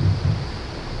there.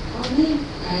 Okay,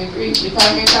 I agree. If I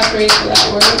can cooperate for that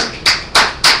word.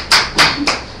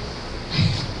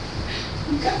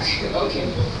 Okay.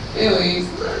 Anyways.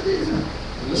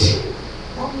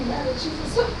 I'll be mad at you for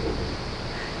something.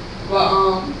 But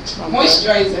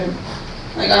moisturizer.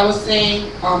 Like I was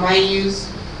saying, I use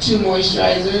 2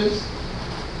 moisturizers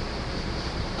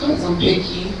because I'm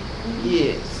picky.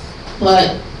 Yes.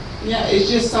 But yeah, it's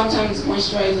just sometimes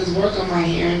moisturizers work on my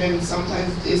hair, and then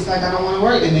sometimes it's like I don't want to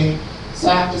work today, so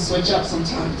I have to switch up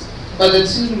sometimes. But the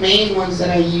 2 main ones that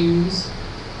I use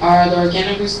are the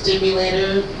Organic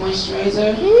Stimulator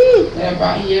Moisturizer that I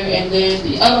brought here, and then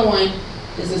the other one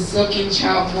is a Silken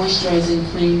Child Moisturizing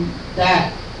Cream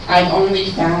that I've only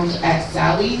found at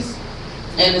Sally's,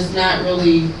 and it's not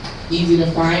really easy to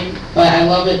find, but I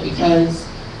love it because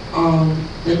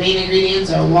the main ingredients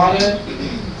are water,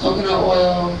 coconut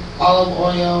oil, olive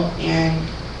oil, and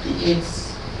I think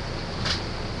it's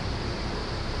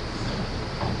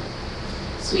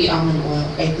sweet almond oil,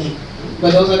 I think.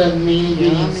 But those are the main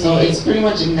ingredients, so it's pretty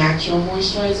much a natural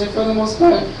moisturizer for the most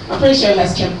part. I'm pretty sure it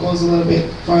has chemicals a little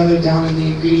bit farther down in the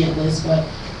ingredient list, but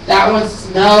that one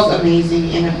smells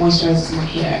amazing and it moisturizes my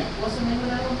hair. What's the name of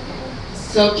that one?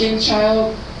 Silken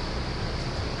Child,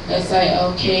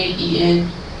 Silken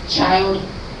Child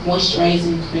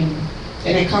Moisturizing Cream.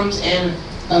 And it comes in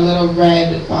a little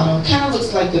red bottle. Kind of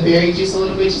looks like the berry juice a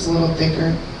little bit, just a little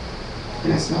thicker.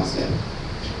 And it smells good.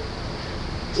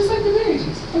 Just like the berry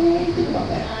juice. I mean, what do you think about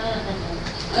that?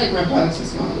 I like my products to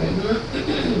smell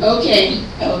good. Okay,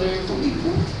 Elder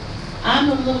Felipe. I'm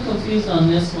a little confused on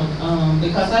this one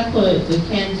because I put the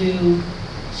Can-Do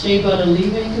Shea Butter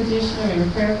Leave-In Conditioner and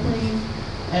Repair Cream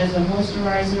as a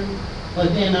moisturizer,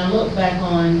 but then I looked back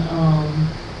on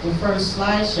the first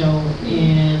slideshow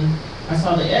and I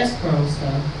saw the S-Curl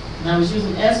stuff. And I was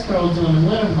using S-Curl during the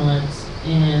winter months,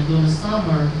 and during the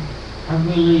summer, I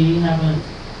really haven't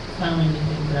found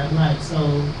anything that I like.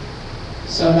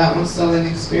 So that one's still an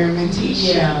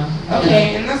experimentation. Yeah.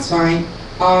 Okay, and that's fine.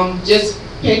 Just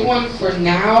pick one for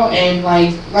now, and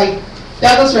like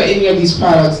that goes for any of these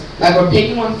products. Like, we're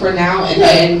picking one for now,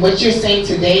 and what you're saying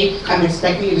today, I'm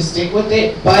expecting you to stick with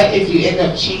it. But if you end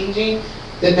up changing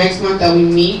the next month that we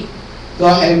meet, go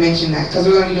ahead and mention that, because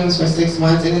we're going to be doing this for 6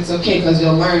 months, and it's okay because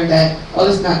you'll learn that, oh,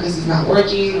 this is not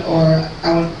working, or I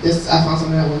found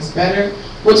something that works better,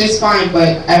 which is fine.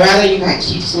 But I'd rather you not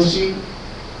keep switching.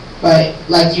 But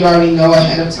like, you already know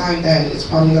ahead of time that it's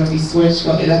probably going to be switched.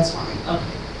 Okay, that's fine. Okay.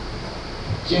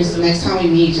 Just the next time we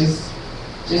meet, just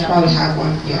probably have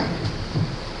one. Yeah.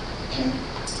 Okay.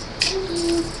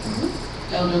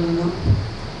 Elder Leno.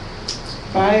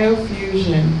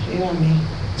 Biofusion. You know me.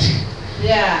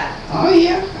 Yeah. Oh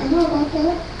yeah, I know about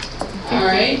that. All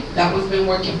right, that one's been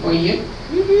working for you.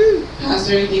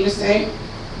 Pastor, anything to say?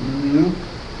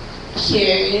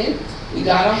 Karen, we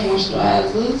got our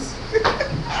moisturizers.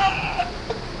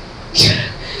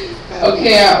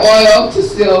 Okay, our oil to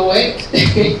seal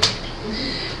with.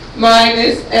 Mine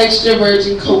is extra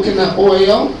virgin coconut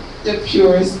oil. the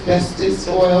purest, bestest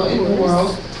oil in the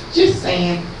world. Just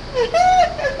saying.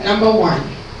 Number 1,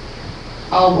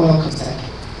 olive oil comes second.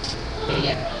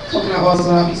 Yeah. Coconut oil is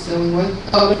what I'll be stealing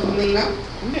with. Elder from Lena.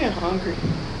 I'm getting hungry.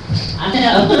 I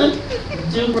have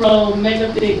Dubro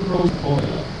Mega Thick Rose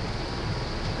Oil.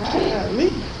 Golly.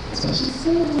 That's what she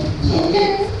said.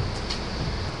 Yeah.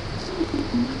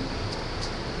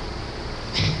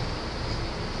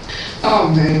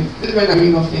 Oh man, this better not be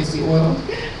no fancy oil.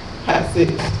 Hot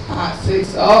 6. Hot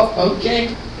 6. Oh,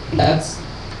 okay.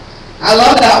 I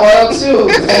love that oil too.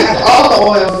 It has all the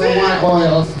oils in one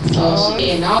oil. So she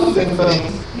getting all the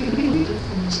benefits.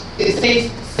 It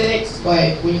says 6,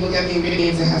 but when you look at the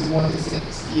ingredients, it has more than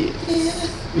 6.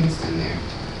 Yes. Mixed in there.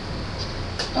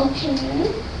 Okay.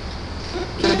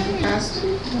 Pastor.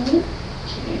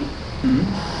 Okay.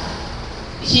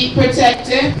 Heat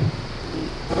protectant.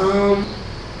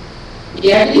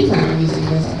 Yeah, I did plan on using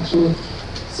this actually.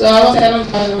 So I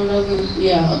don't know.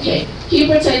 Yeah, okay. Heat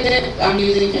protectant. I'm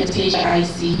using Fantasia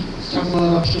IC. It comes with a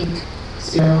little pink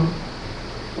serum.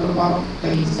 Little bottle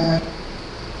that uses that.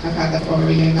 I've had that for over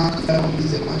a year now because I don't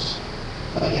use it much.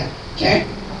 But yeah. Okay.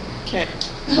 Okay.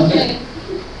 Okay.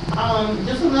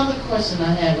 Just another question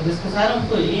I had with this, because I don't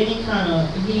put any kind of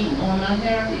heat on my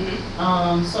hair.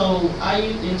 So I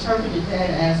interpreted that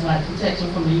as like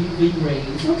protection from the UV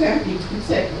rays. Okay. Heat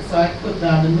protectant. So I put the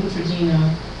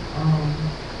Neutrogena,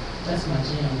 that's my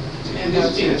gem. And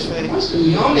this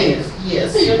you on it.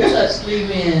 Yes, Sugar Touch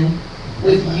leave-in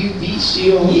With UV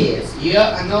shield. Yes.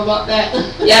 Yep, I know about that.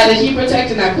 Yeah, the heat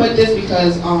protectant, I put this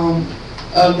because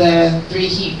of the 3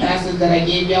 heat passes that I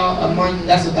gave y'all a month.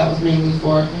 That's what that was mainly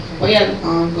for. But yeah,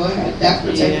 go ahead. That's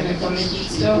protecting it from the heat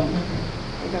still.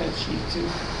 I got a cheat too.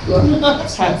 Good. Hot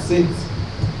 6.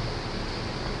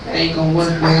 That ain't gonna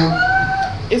work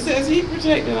now. It says heat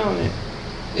protectant on it.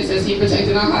 It says heat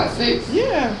protectant on hot 6.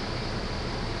 Yeah.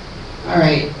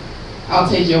 Alright. I'll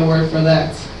take your word for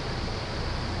that.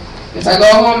 If I go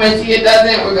home and see it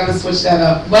doesn't, we're gonna switch that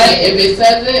up. But if it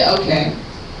says it, okay.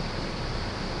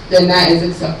 Then that is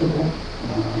acceptable.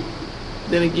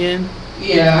 Then again.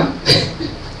 Yeah.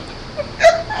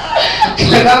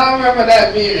 Cause I don't remember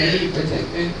that being a heat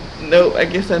protectant. Nope, I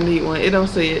guess I need one. It don't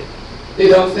say it. They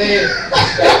don't say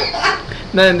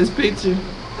it. Not in this picture.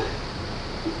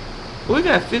 We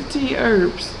got 15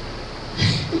 herbs.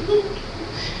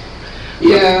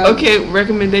 Yeah. Okay,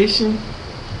 recommendation.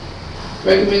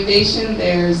 Recommendation,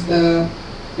 there's the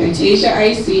Fantasia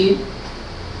IC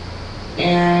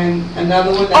and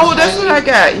another one that's That's what I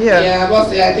got, yeah. Yeah, I was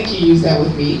say I think you used that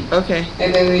with me. Okay.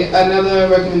 And then another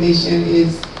recommendation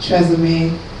is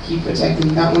Tresemme Heat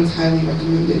Protectant. That one's highly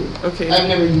recommended. Okay. I've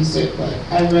never used it, but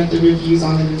I read the reviews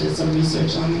on it and did some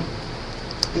research on it.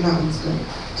 And that one's good.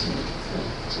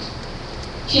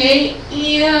 Okay,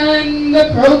 and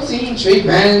the protein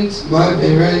treatment, my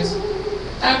favorite.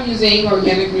 I'm using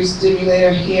organic root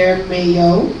stimulator hair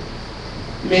mayo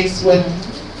mixed with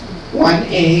 1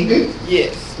 egg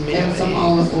Yes, and some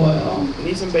olive oil.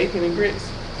 Need some bacon and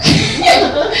grits.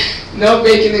 No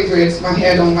bacon and grits. My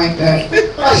hair don't like that.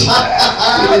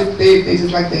 they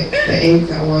just like the eggs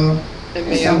and oil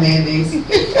and some mayonnaise.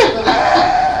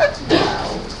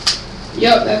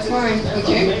 Yep, that's fine.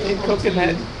 Okay. And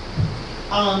coconut.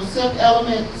 Silk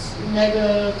Elements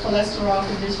Mega Cholesterol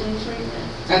Conditioning Treatment.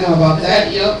 I know about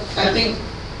that. Yep. I think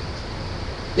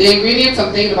the ingredients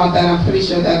I'm thinking about that, I'm pretty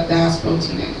sure that has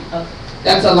protein in it. Okay.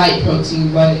 That's a light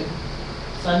protein, but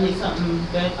So I need something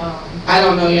that, I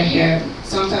don't know your hair.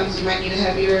 Sometimes you might need a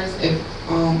heavier. If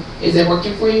is it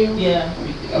working for you? yeah.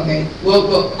 Okay.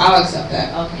 Well, I'll accept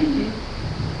that Okay.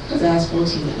 because it has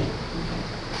protein in it.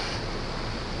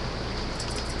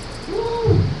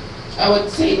 Woo. I would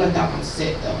say let that one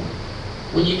sit though.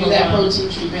 When you do that protein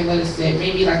treatment, let it sit.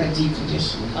 Maybe like a deep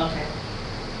condition. Okay.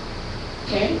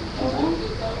 Okay. Hold on.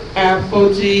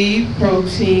 Apple G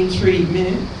protein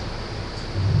treatment.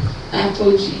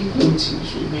 Apple G protein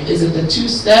treatment. Is it the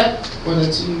 2-step or the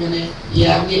 2-minute?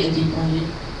 Yeah, I'm getting deep on you.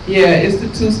 Yeah, it's the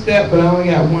 2-step, but I only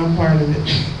got one part of it.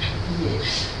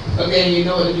 Okay, you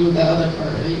know what to do with the other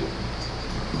part, right?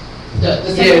 The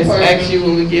second Yes, part. actually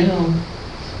when we get home.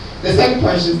 The second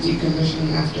part is just deep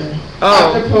conditioning after.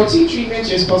 Oh. After protein treatment,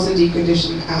 you're supposed to deep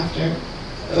condition after.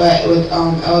 But with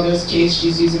Elder's case,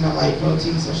 she's using a light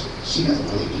protein, so she doesn't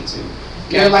really need to.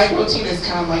 Your light protein is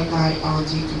kind of like my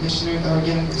deep conditioner, the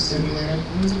organic root stimulator.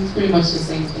 It's pretty much the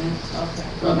same thing. Okay.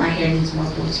 But my hair needs more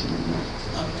protein than that.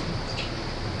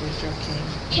 Okay.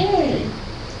 Okay.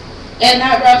 And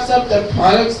that wraps up the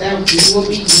products that we will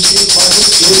be using for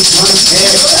this month's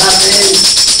hair challenge.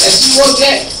 That you will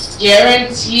get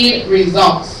guaranteed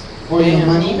results for your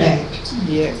money back.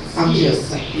 Yes. I'm just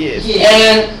saying. Yes.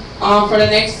 And For the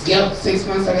next 6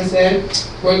 months, like I said,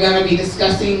 we're gonna be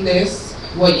discussing this,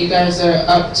 what you guys are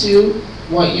up to,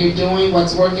 what you're doing,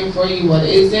 what's working for you, what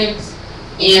isn't,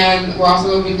 and we're also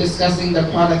gonna be discussing the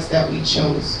products that we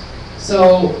chose.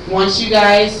 So once you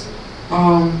guys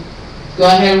go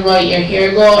ahead and write your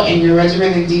hair goal and your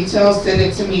regimen in detail, send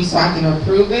it to me so I can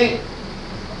approve it,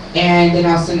 and then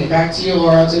I'll send it back to you,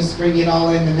 or I'll just bring it all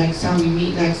in the next time we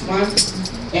meet next month.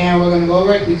 And we're going to go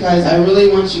over it because I really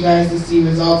want you guys to see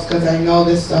results, because I know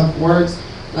this stuff works,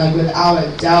 like without a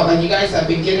doubt. Like, you guys have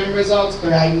been getting results,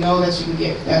 but I know that you can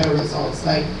get better results.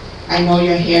 Like, I know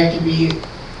your hair can be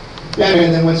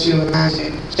better than what you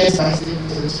imagine just by sticking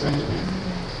to this regimen.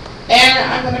 And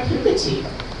I'm going to prove it to you.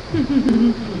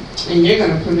 And you're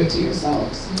going to prove it to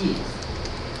yourselves. Yes.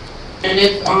 And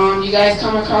if you guys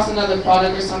come across another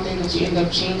product or something that you end up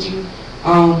changing,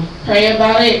 pray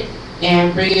about it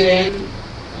and bring it in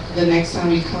the next time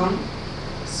we come,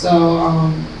 so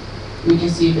we can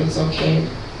see if it's okay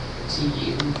to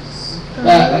use.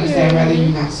 But like I said, I'd rather you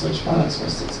not switch products for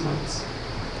 6 months.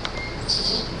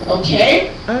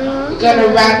 Okay? We're gonna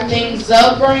wrap things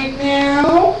up right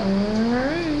now.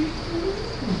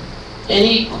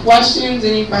 Any questions?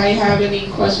 Anybody have any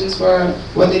questions for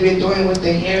what they've been doing with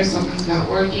the hair? Something's not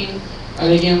working? Are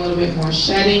they getting a little bit more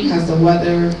shedding? Has the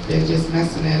weather been just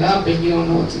messing it up and you don't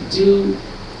know what to do?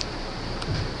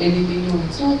 Anything you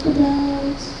want to talk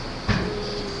about?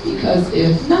 Because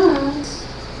if not,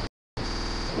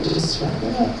 we'll just wrap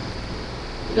it up.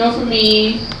 You know, for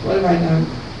me, what have I done?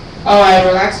 Oh, I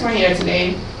relaxed my hair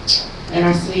today, and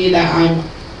I see that I'm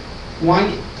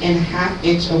 1.5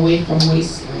 inches away from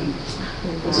waistline,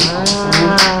 which is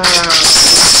awesome.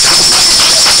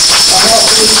 So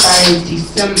hopefully by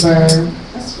December,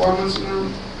 that's 4 months from now,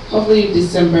 hopefully in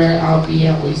December I'll be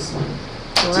at waistline.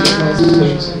 To get those 2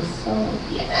 inches. So,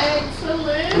 yeah.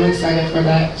 Excellent. I'm excited for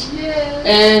that. Yeah.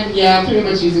 And yeah, I'm pretty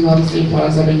much using all the same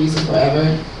products I've been using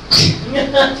forever.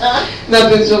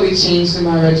 Nothing's really changed in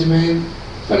my regimen.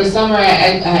 For the summer, I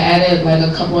added like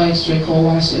a couple extra cold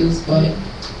washes, but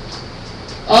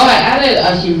I added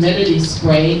a humidity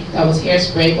spray that was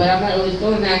hairspray, but I'm not really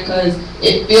feeling that because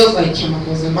it feels like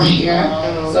chemicals in my hair.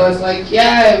 So it's like,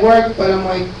 yeah, it worked, but I'm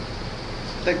like,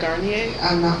 The Garnier?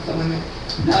 I'm not feeling it.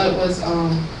 No, it was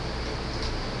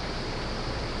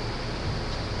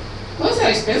what's that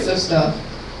expensive stuff?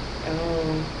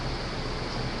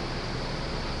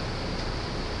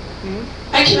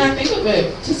 I cannot think of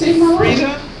it to save my life.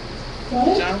 Frida?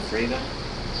 What? John Frida?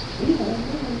 Frida?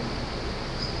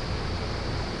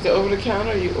 Is it over the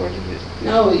counter or you ordered it?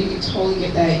 No, you can totally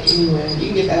get that anywhere. You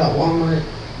can get that at Walmart.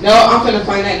 No, I'm gonna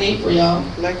find that name for y'all.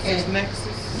 Nexus?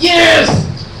 Yes!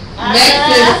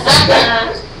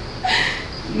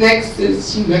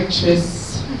 Nexus Humectress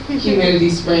humidity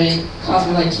spray. Cost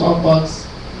me like $12.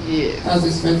 Yes. That was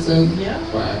expensive. Yeah.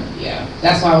 Yeah.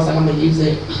 That's why I was like, I'm gonna use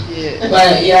it. Yeah.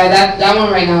 But yeah, that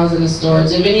one right now is in the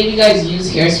storage. If any of you guys use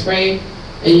hairspray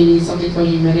and you need something for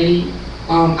humidity,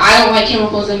 I don't like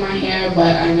chemicals in my hair,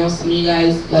 but I know some of you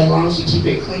guys, like, as long as you keep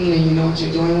it clean and you know what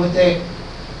you're doing with it,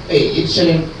 it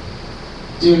shouldn't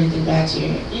do anything bad to your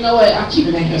hair. You know what? I'm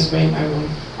keeping that hairspray in my room.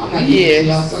 I'm not using it,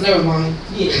 y'all, so never mind.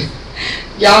 Yeah.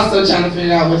 Y'all still trying to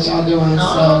figure out what y'all doing,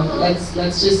 so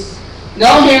let's just,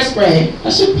 no hairspray. I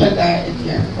should put that in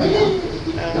here right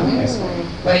now. No hairspray.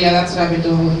 But yeah, that's what I've been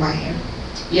doing with my hair.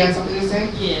 You have something to say?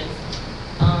 Yes.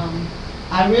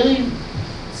 I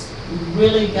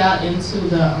really got into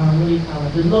the what do you call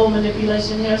it? The low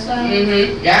manipulation hairstyle.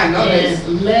 Mm-hmm. Yeah, I know this.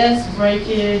 And less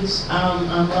breakage.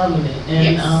 I'm loving it.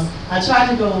 And Yes. I tried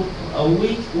to go a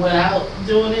week without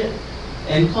doing it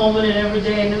and combing it every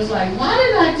day, and it was like, why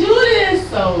did I do this?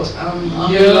 So I'm in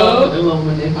love with the low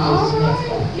manipulation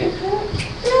hairstyle.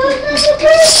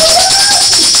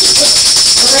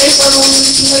 Ready for low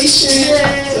manipulation?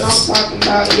 That's what I'm talking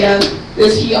about. Yeah,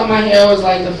 this heat on my hair was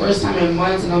like the first time in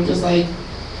months, and I'm just like,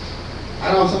 I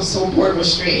don't know if I'm so bored with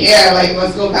straight hair. Like,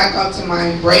 let's go back up to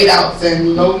my braid outs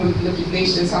and low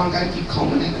manipulation, so I don't gotta keep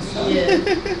combing it and stuff. Yeah.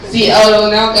 See, Eldo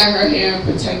now got her hair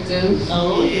protective.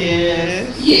 Oh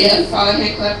Yes. Yeah, solid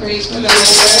hand clap praise for that.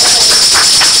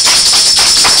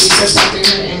 She's protecting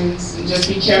her ends, and just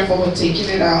be careful with taking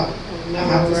it out. I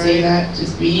have to say that.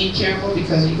 Just be careful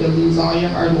because you could lose all your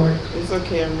hard work. It's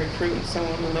okay, I'm recruiting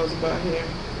someone who knows about hair.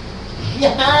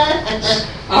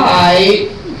 Alright.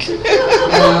 I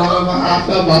don't know how I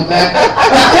feel about that.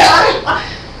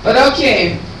 But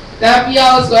okay. That be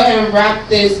all. Let's go ahead and wrap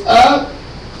this up.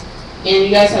 And you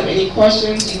guys have any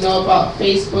questions, you know about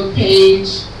Facebook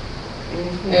page.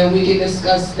 And we can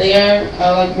discuss there.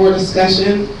 I like more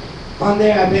discussion on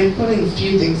there. I've been putting a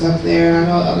few things up there. I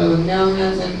know other Nell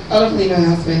has, and other Lena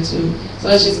has been too. So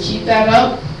let's just keep that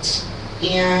up.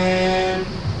 And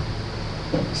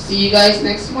see you guys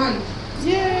next month.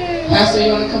 Yay! Pastor,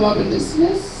 you want to come up and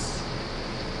dismiss?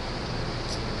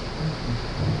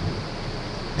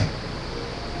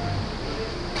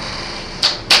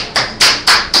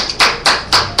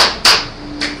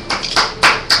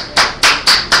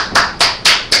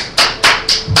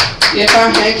 Give our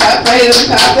hand clap for him,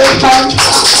 Pastor.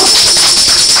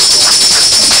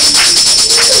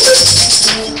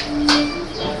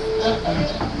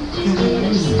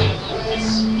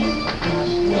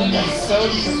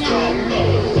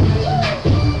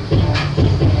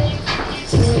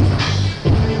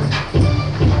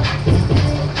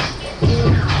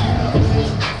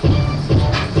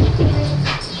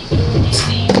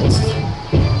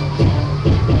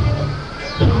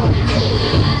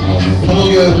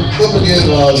 Come again,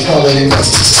 Colin.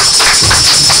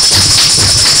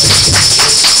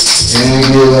 And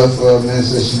give it up for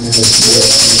Minister Shanel.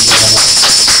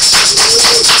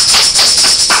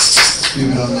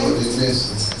 People don't know what they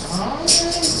missing.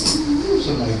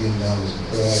 Somebody getting down with some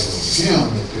pride. She on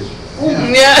the picture.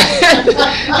 Yeah.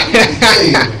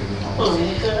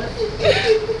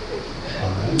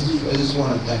 I just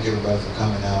want to thank everybody for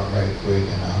coming out right quick,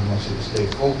 and I want you to stay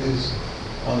focused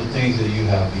on the things that you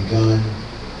have begun.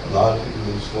 A lot of people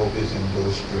lose focus and go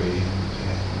astray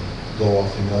and go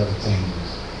off into other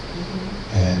things.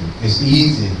 And it's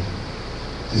easy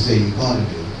to say you're going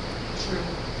to do it. True.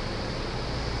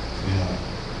 You know,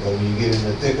 but when you get in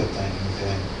the thick of things,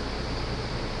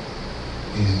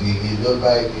 and you look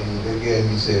back and you look at it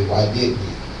and you say, why didn't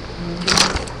you?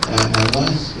 And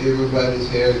once everybody's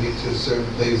hair gets to a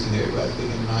certain place and everybody's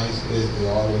looking nice as they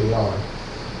already are,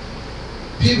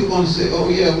 people are going to say, oh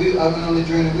yeah, I've been on the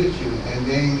journey with you, and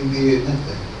they ain't even did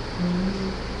nothing.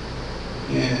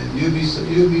 And you'll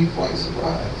be quite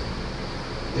surprised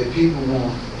that people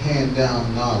want hand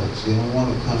down knowledge. They don't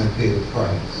want to come and pay the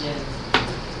price. Yes.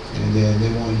 And then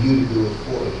they want you to do it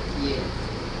for them. Yes.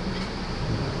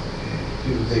 And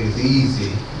people think it's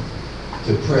easy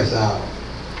to press out.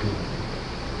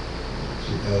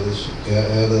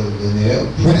 Other than they're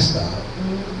pressed out.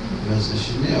 Mr.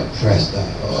 Shanel pressed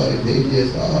out. Oh, they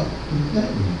just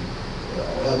nothing.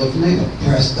 Other than they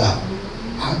pressed out.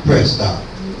 I pressed out.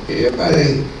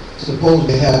 Everybody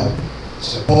supposedly have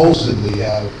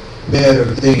better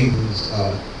things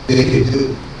they can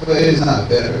do. But it's not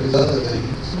better, it's other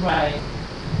things. Right.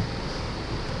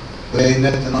 But ain't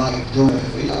nothing like doing it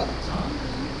for y'all.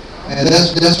 And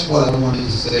that's what I wanted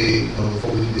to say,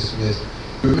 before we dismiss.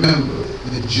 Remember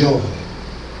the joy.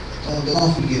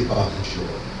 Don't forget about the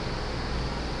joy.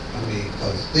 I mean,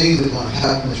 because things are going to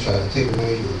happen to try to take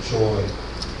away your joy.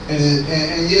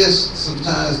 And yes,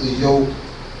 sometimes the yoke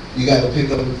you got to pick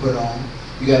up and put on.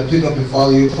 You got to pick up and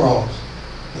follow your cross.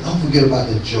 But don't forget about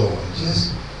the joy.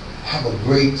 Just have a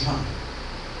great time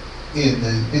in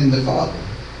the Father.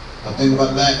 I think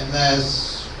about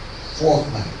last fourth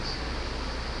night.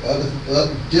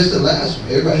 Just the last one.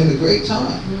 Everybody had a great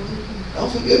time.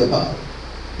 Don't forget about it.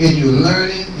 And you're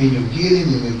learning, and you're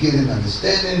getting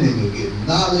understanding, and you're getting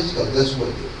knowledge, because that's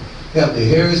what Help the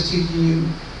Hair is teaching you.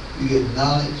 You get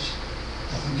knowledge.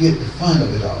 Don't forget the fun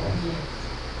of it all.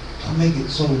 Don't make it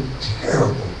so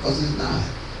terrible, because it's not.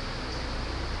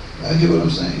 You hear what I'm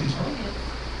saying?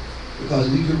 Because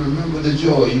you can remember the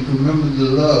joy, you can remember the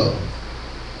love.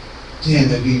 Then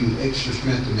they'll give you extra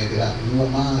strength to make it happen. You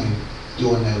won't mind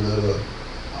doing that little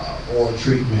oil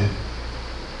treatment,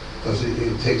 because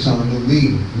it takes on a new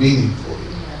meaning for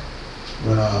you.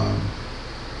 When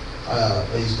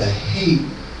I used to hate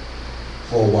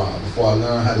for a while, before I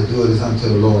learned how to do it as unto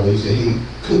the Lord, I used to hate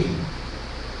cooking.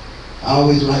 I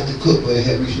always liked to cook, but it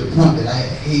had reached a point that I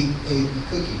had hate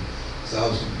cooking. So I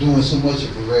was doing so much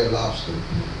of a red lobster,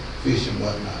 fish and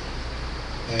whatnot.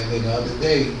 And then the other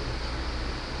day,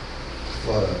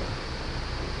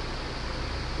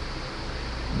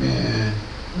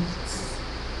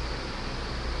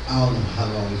 I don't know how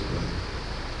long it's been,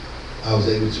 I was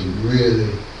able to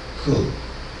really cook.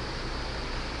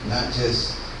 Not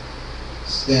just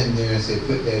stand there and say,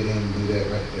 put that in and do that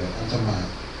right there. I'm talking about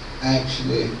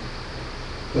actually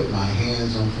put my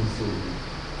hands on some food,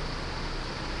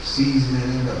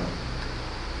 seasoning it up,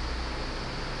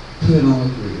 put it on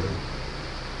the grill,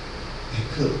 and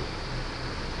cook.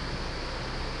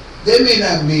 They may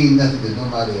not mean nothing to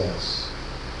nobody else,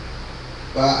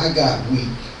 but I got weak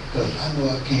because I know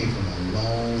I came from a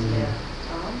long way.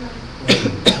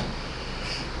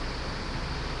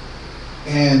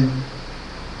 And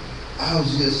I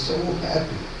was just so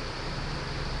happy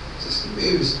just to be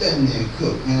able to stand there and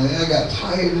cook. And I got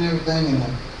tired and everything, and I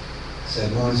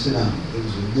said, I'm going to sit down. There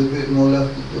was a little bit more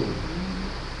left to do.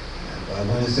 And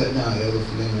when it sat down, Elder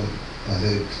Felina, I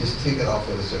said, just take it off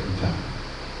at a certain time.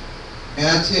 And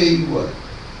I tell you what,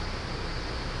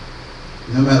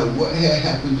 no matter what had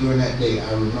happened during that day,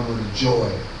 I remember the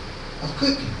joy of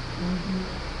cooking.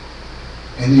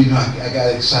 And you know, I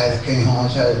got excited. I came home,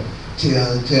 I tried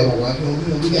to tell my wife,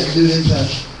 oh, we got to do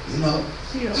this. You know,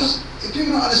 because if you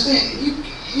don't understand,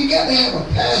 you got to have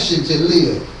a passion to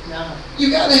live. No. You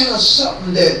got to have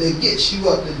something that gets you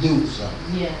up to do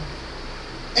something. Yeah.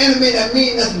 And it may not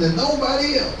mean nothing to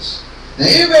nobody else. Now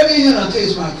everybody in here done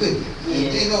taste my cooking. Yeah.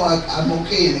 And they know I'm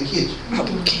okay in the kitchen. I'm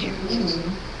okay.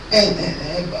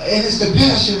 And it's the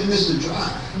passion and it's the drive.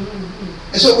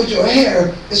 Mm-hmm. And so with your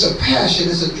hair, it's a passion,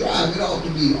 it's a drive. It ought to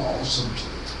be awesome too.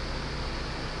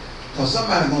 Because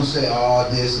somebody going to say all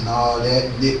this and all that,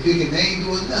 and they ain't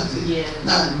doing nothing. Yeah.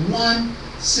 Not one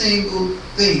single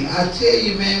thing. I tell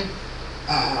you, man,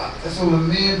 from a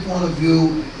man's point of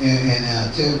view, and I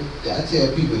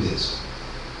tell people this,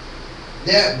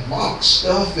 that box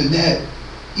stuff and that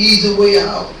easy way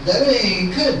out, that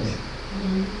ain't cutting it.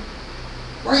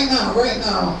 Mm-hmm. Right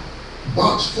now,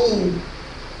 box food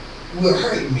will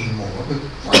hurt me more, but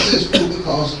processed food,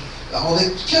 because all the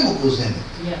chemicals in it,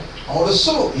 Yeah. all the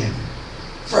salt in it.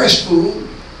 Fresh food,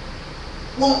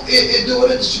 well, it do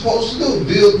what it's supposed to do,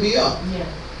 build me up. Yeah.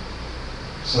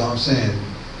 So I'm saying,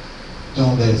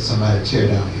 don't let somebody tear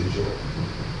down your joy.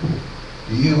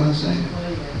 Do you hear what I'm saying? Oh,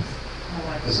 yes.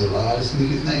 I like There's it. a lot of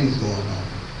sneaky things going on.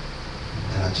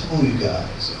 And I told you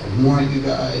guys, I warned you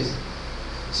guys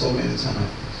so many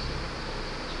times.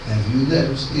 And if you let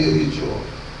them steal your joy,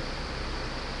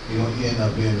 you're going to end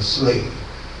up being a slave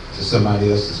to somebody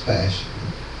else's passion.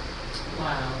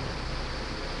 Wow.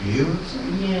 You hear what I'm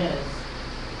saying? Yes.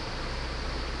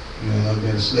 You end up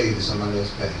being a slave to somebody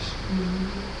else's passion. Mm-hmm.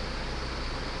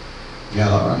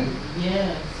 Y'all all right?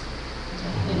 Yes.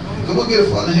 Come on, get a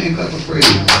father hand clap of praise.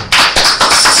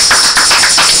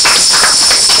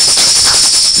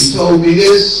 He told me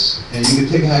this, and you can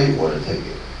take it how you want to take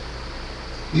it.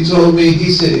 He told me,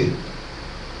 he said,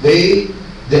 they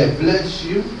that bless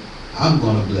you, I'm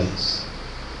going to bless.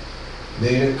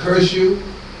 They that curse you,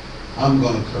 I'm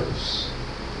going to curse.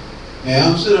 And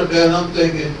I'm sitting up there and I'm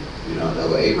thinking, you know, that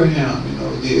was Abraham, you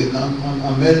know, did. And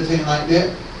I'm meditating like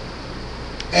that.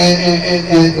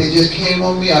 And it just came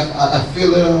on me. I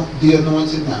feel it on the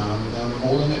anointing now. I'm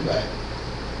holding it back.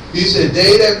 He said,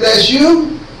 they that bless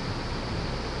you,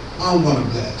 I'm going to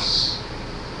bless.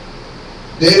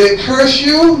 They that curse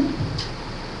you,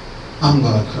 I'm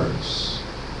going to curse.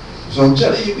 So I'm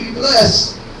telling you, be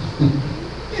blessed.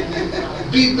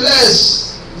 Be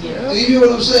blessed. Yeah. Do you hear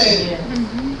what I'm saying? Yeah.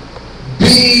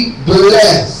 Be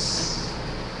blessed.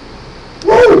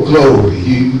 Whoa, glory.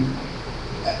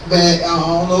 Man, I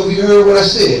don't know if you heard what I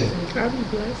said. I'll be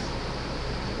blessed.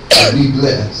 Be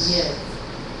blessed. Yes.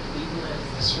 Be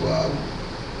blessed. That's what I want.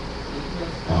 Be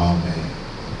blessed. Oh, man.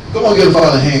 Come on, give a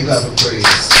father a hand clap of praise.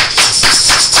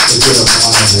 Let's get up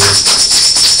on this.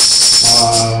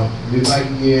 We're back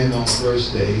again on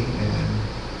first day, and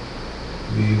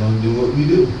we're going to do what we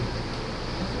do.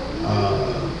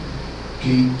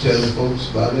 Keep telling folks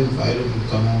about it, invite them to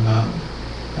come on out,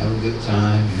 have a good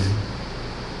time, and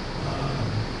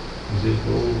we just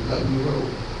roll like we roll.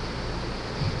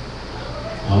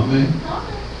 Amen. I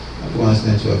want to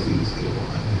stand to our feet. Let's get up on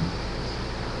our feet.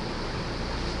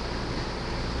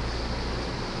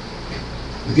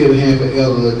 Let's give a hand for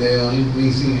Elder Liddell. We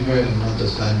ain't seen her in a month of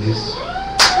Sundays.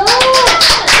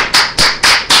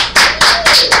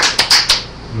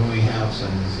 We only have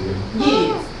Sundays here.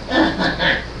 Yes.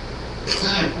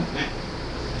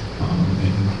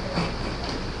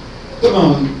 Come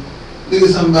on, look at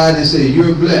somebody and say,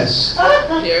 you're blessed.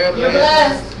 You're You're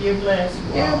blessed. You're blessed.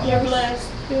 Wow. You're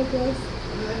blessed. You're blessed.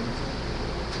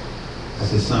 I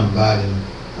said somebody.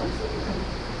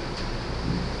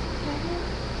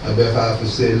 I bet if I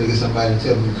was said, look at somebody and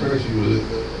tell them to curse you, would look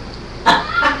good.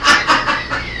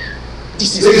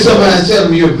 Look at somebody and tell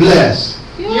them you're blessed.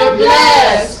 You're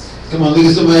blessed. Come on, look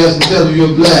at somebody else and tell them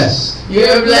you're blessed.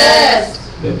 You're blessed.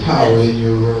 The power in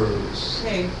your words.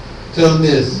 Hey, Tell them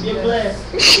this. you're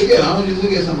blessed. Look at, I want you to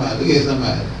look at somebody. Look at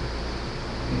somebody.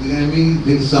 You know what I mean?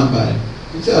 Look at somebody.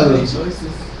 Tell them.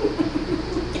 Choices.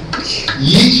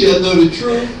 Ye shall know the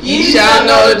truth, Ye shall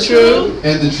know the truth,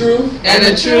 and the truth and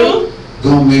the truth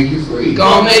gonna make you free.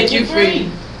 gonna make you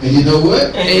free. And you know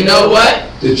what? And you know what?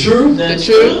 The truth, The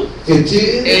truth, it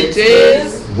is it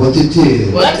is what it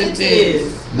is. what it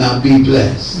is. Now be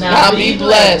blessed. Now be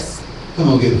blessed. Come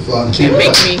on, get the Father. Can't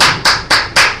make me.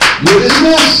 You're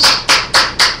dismissed.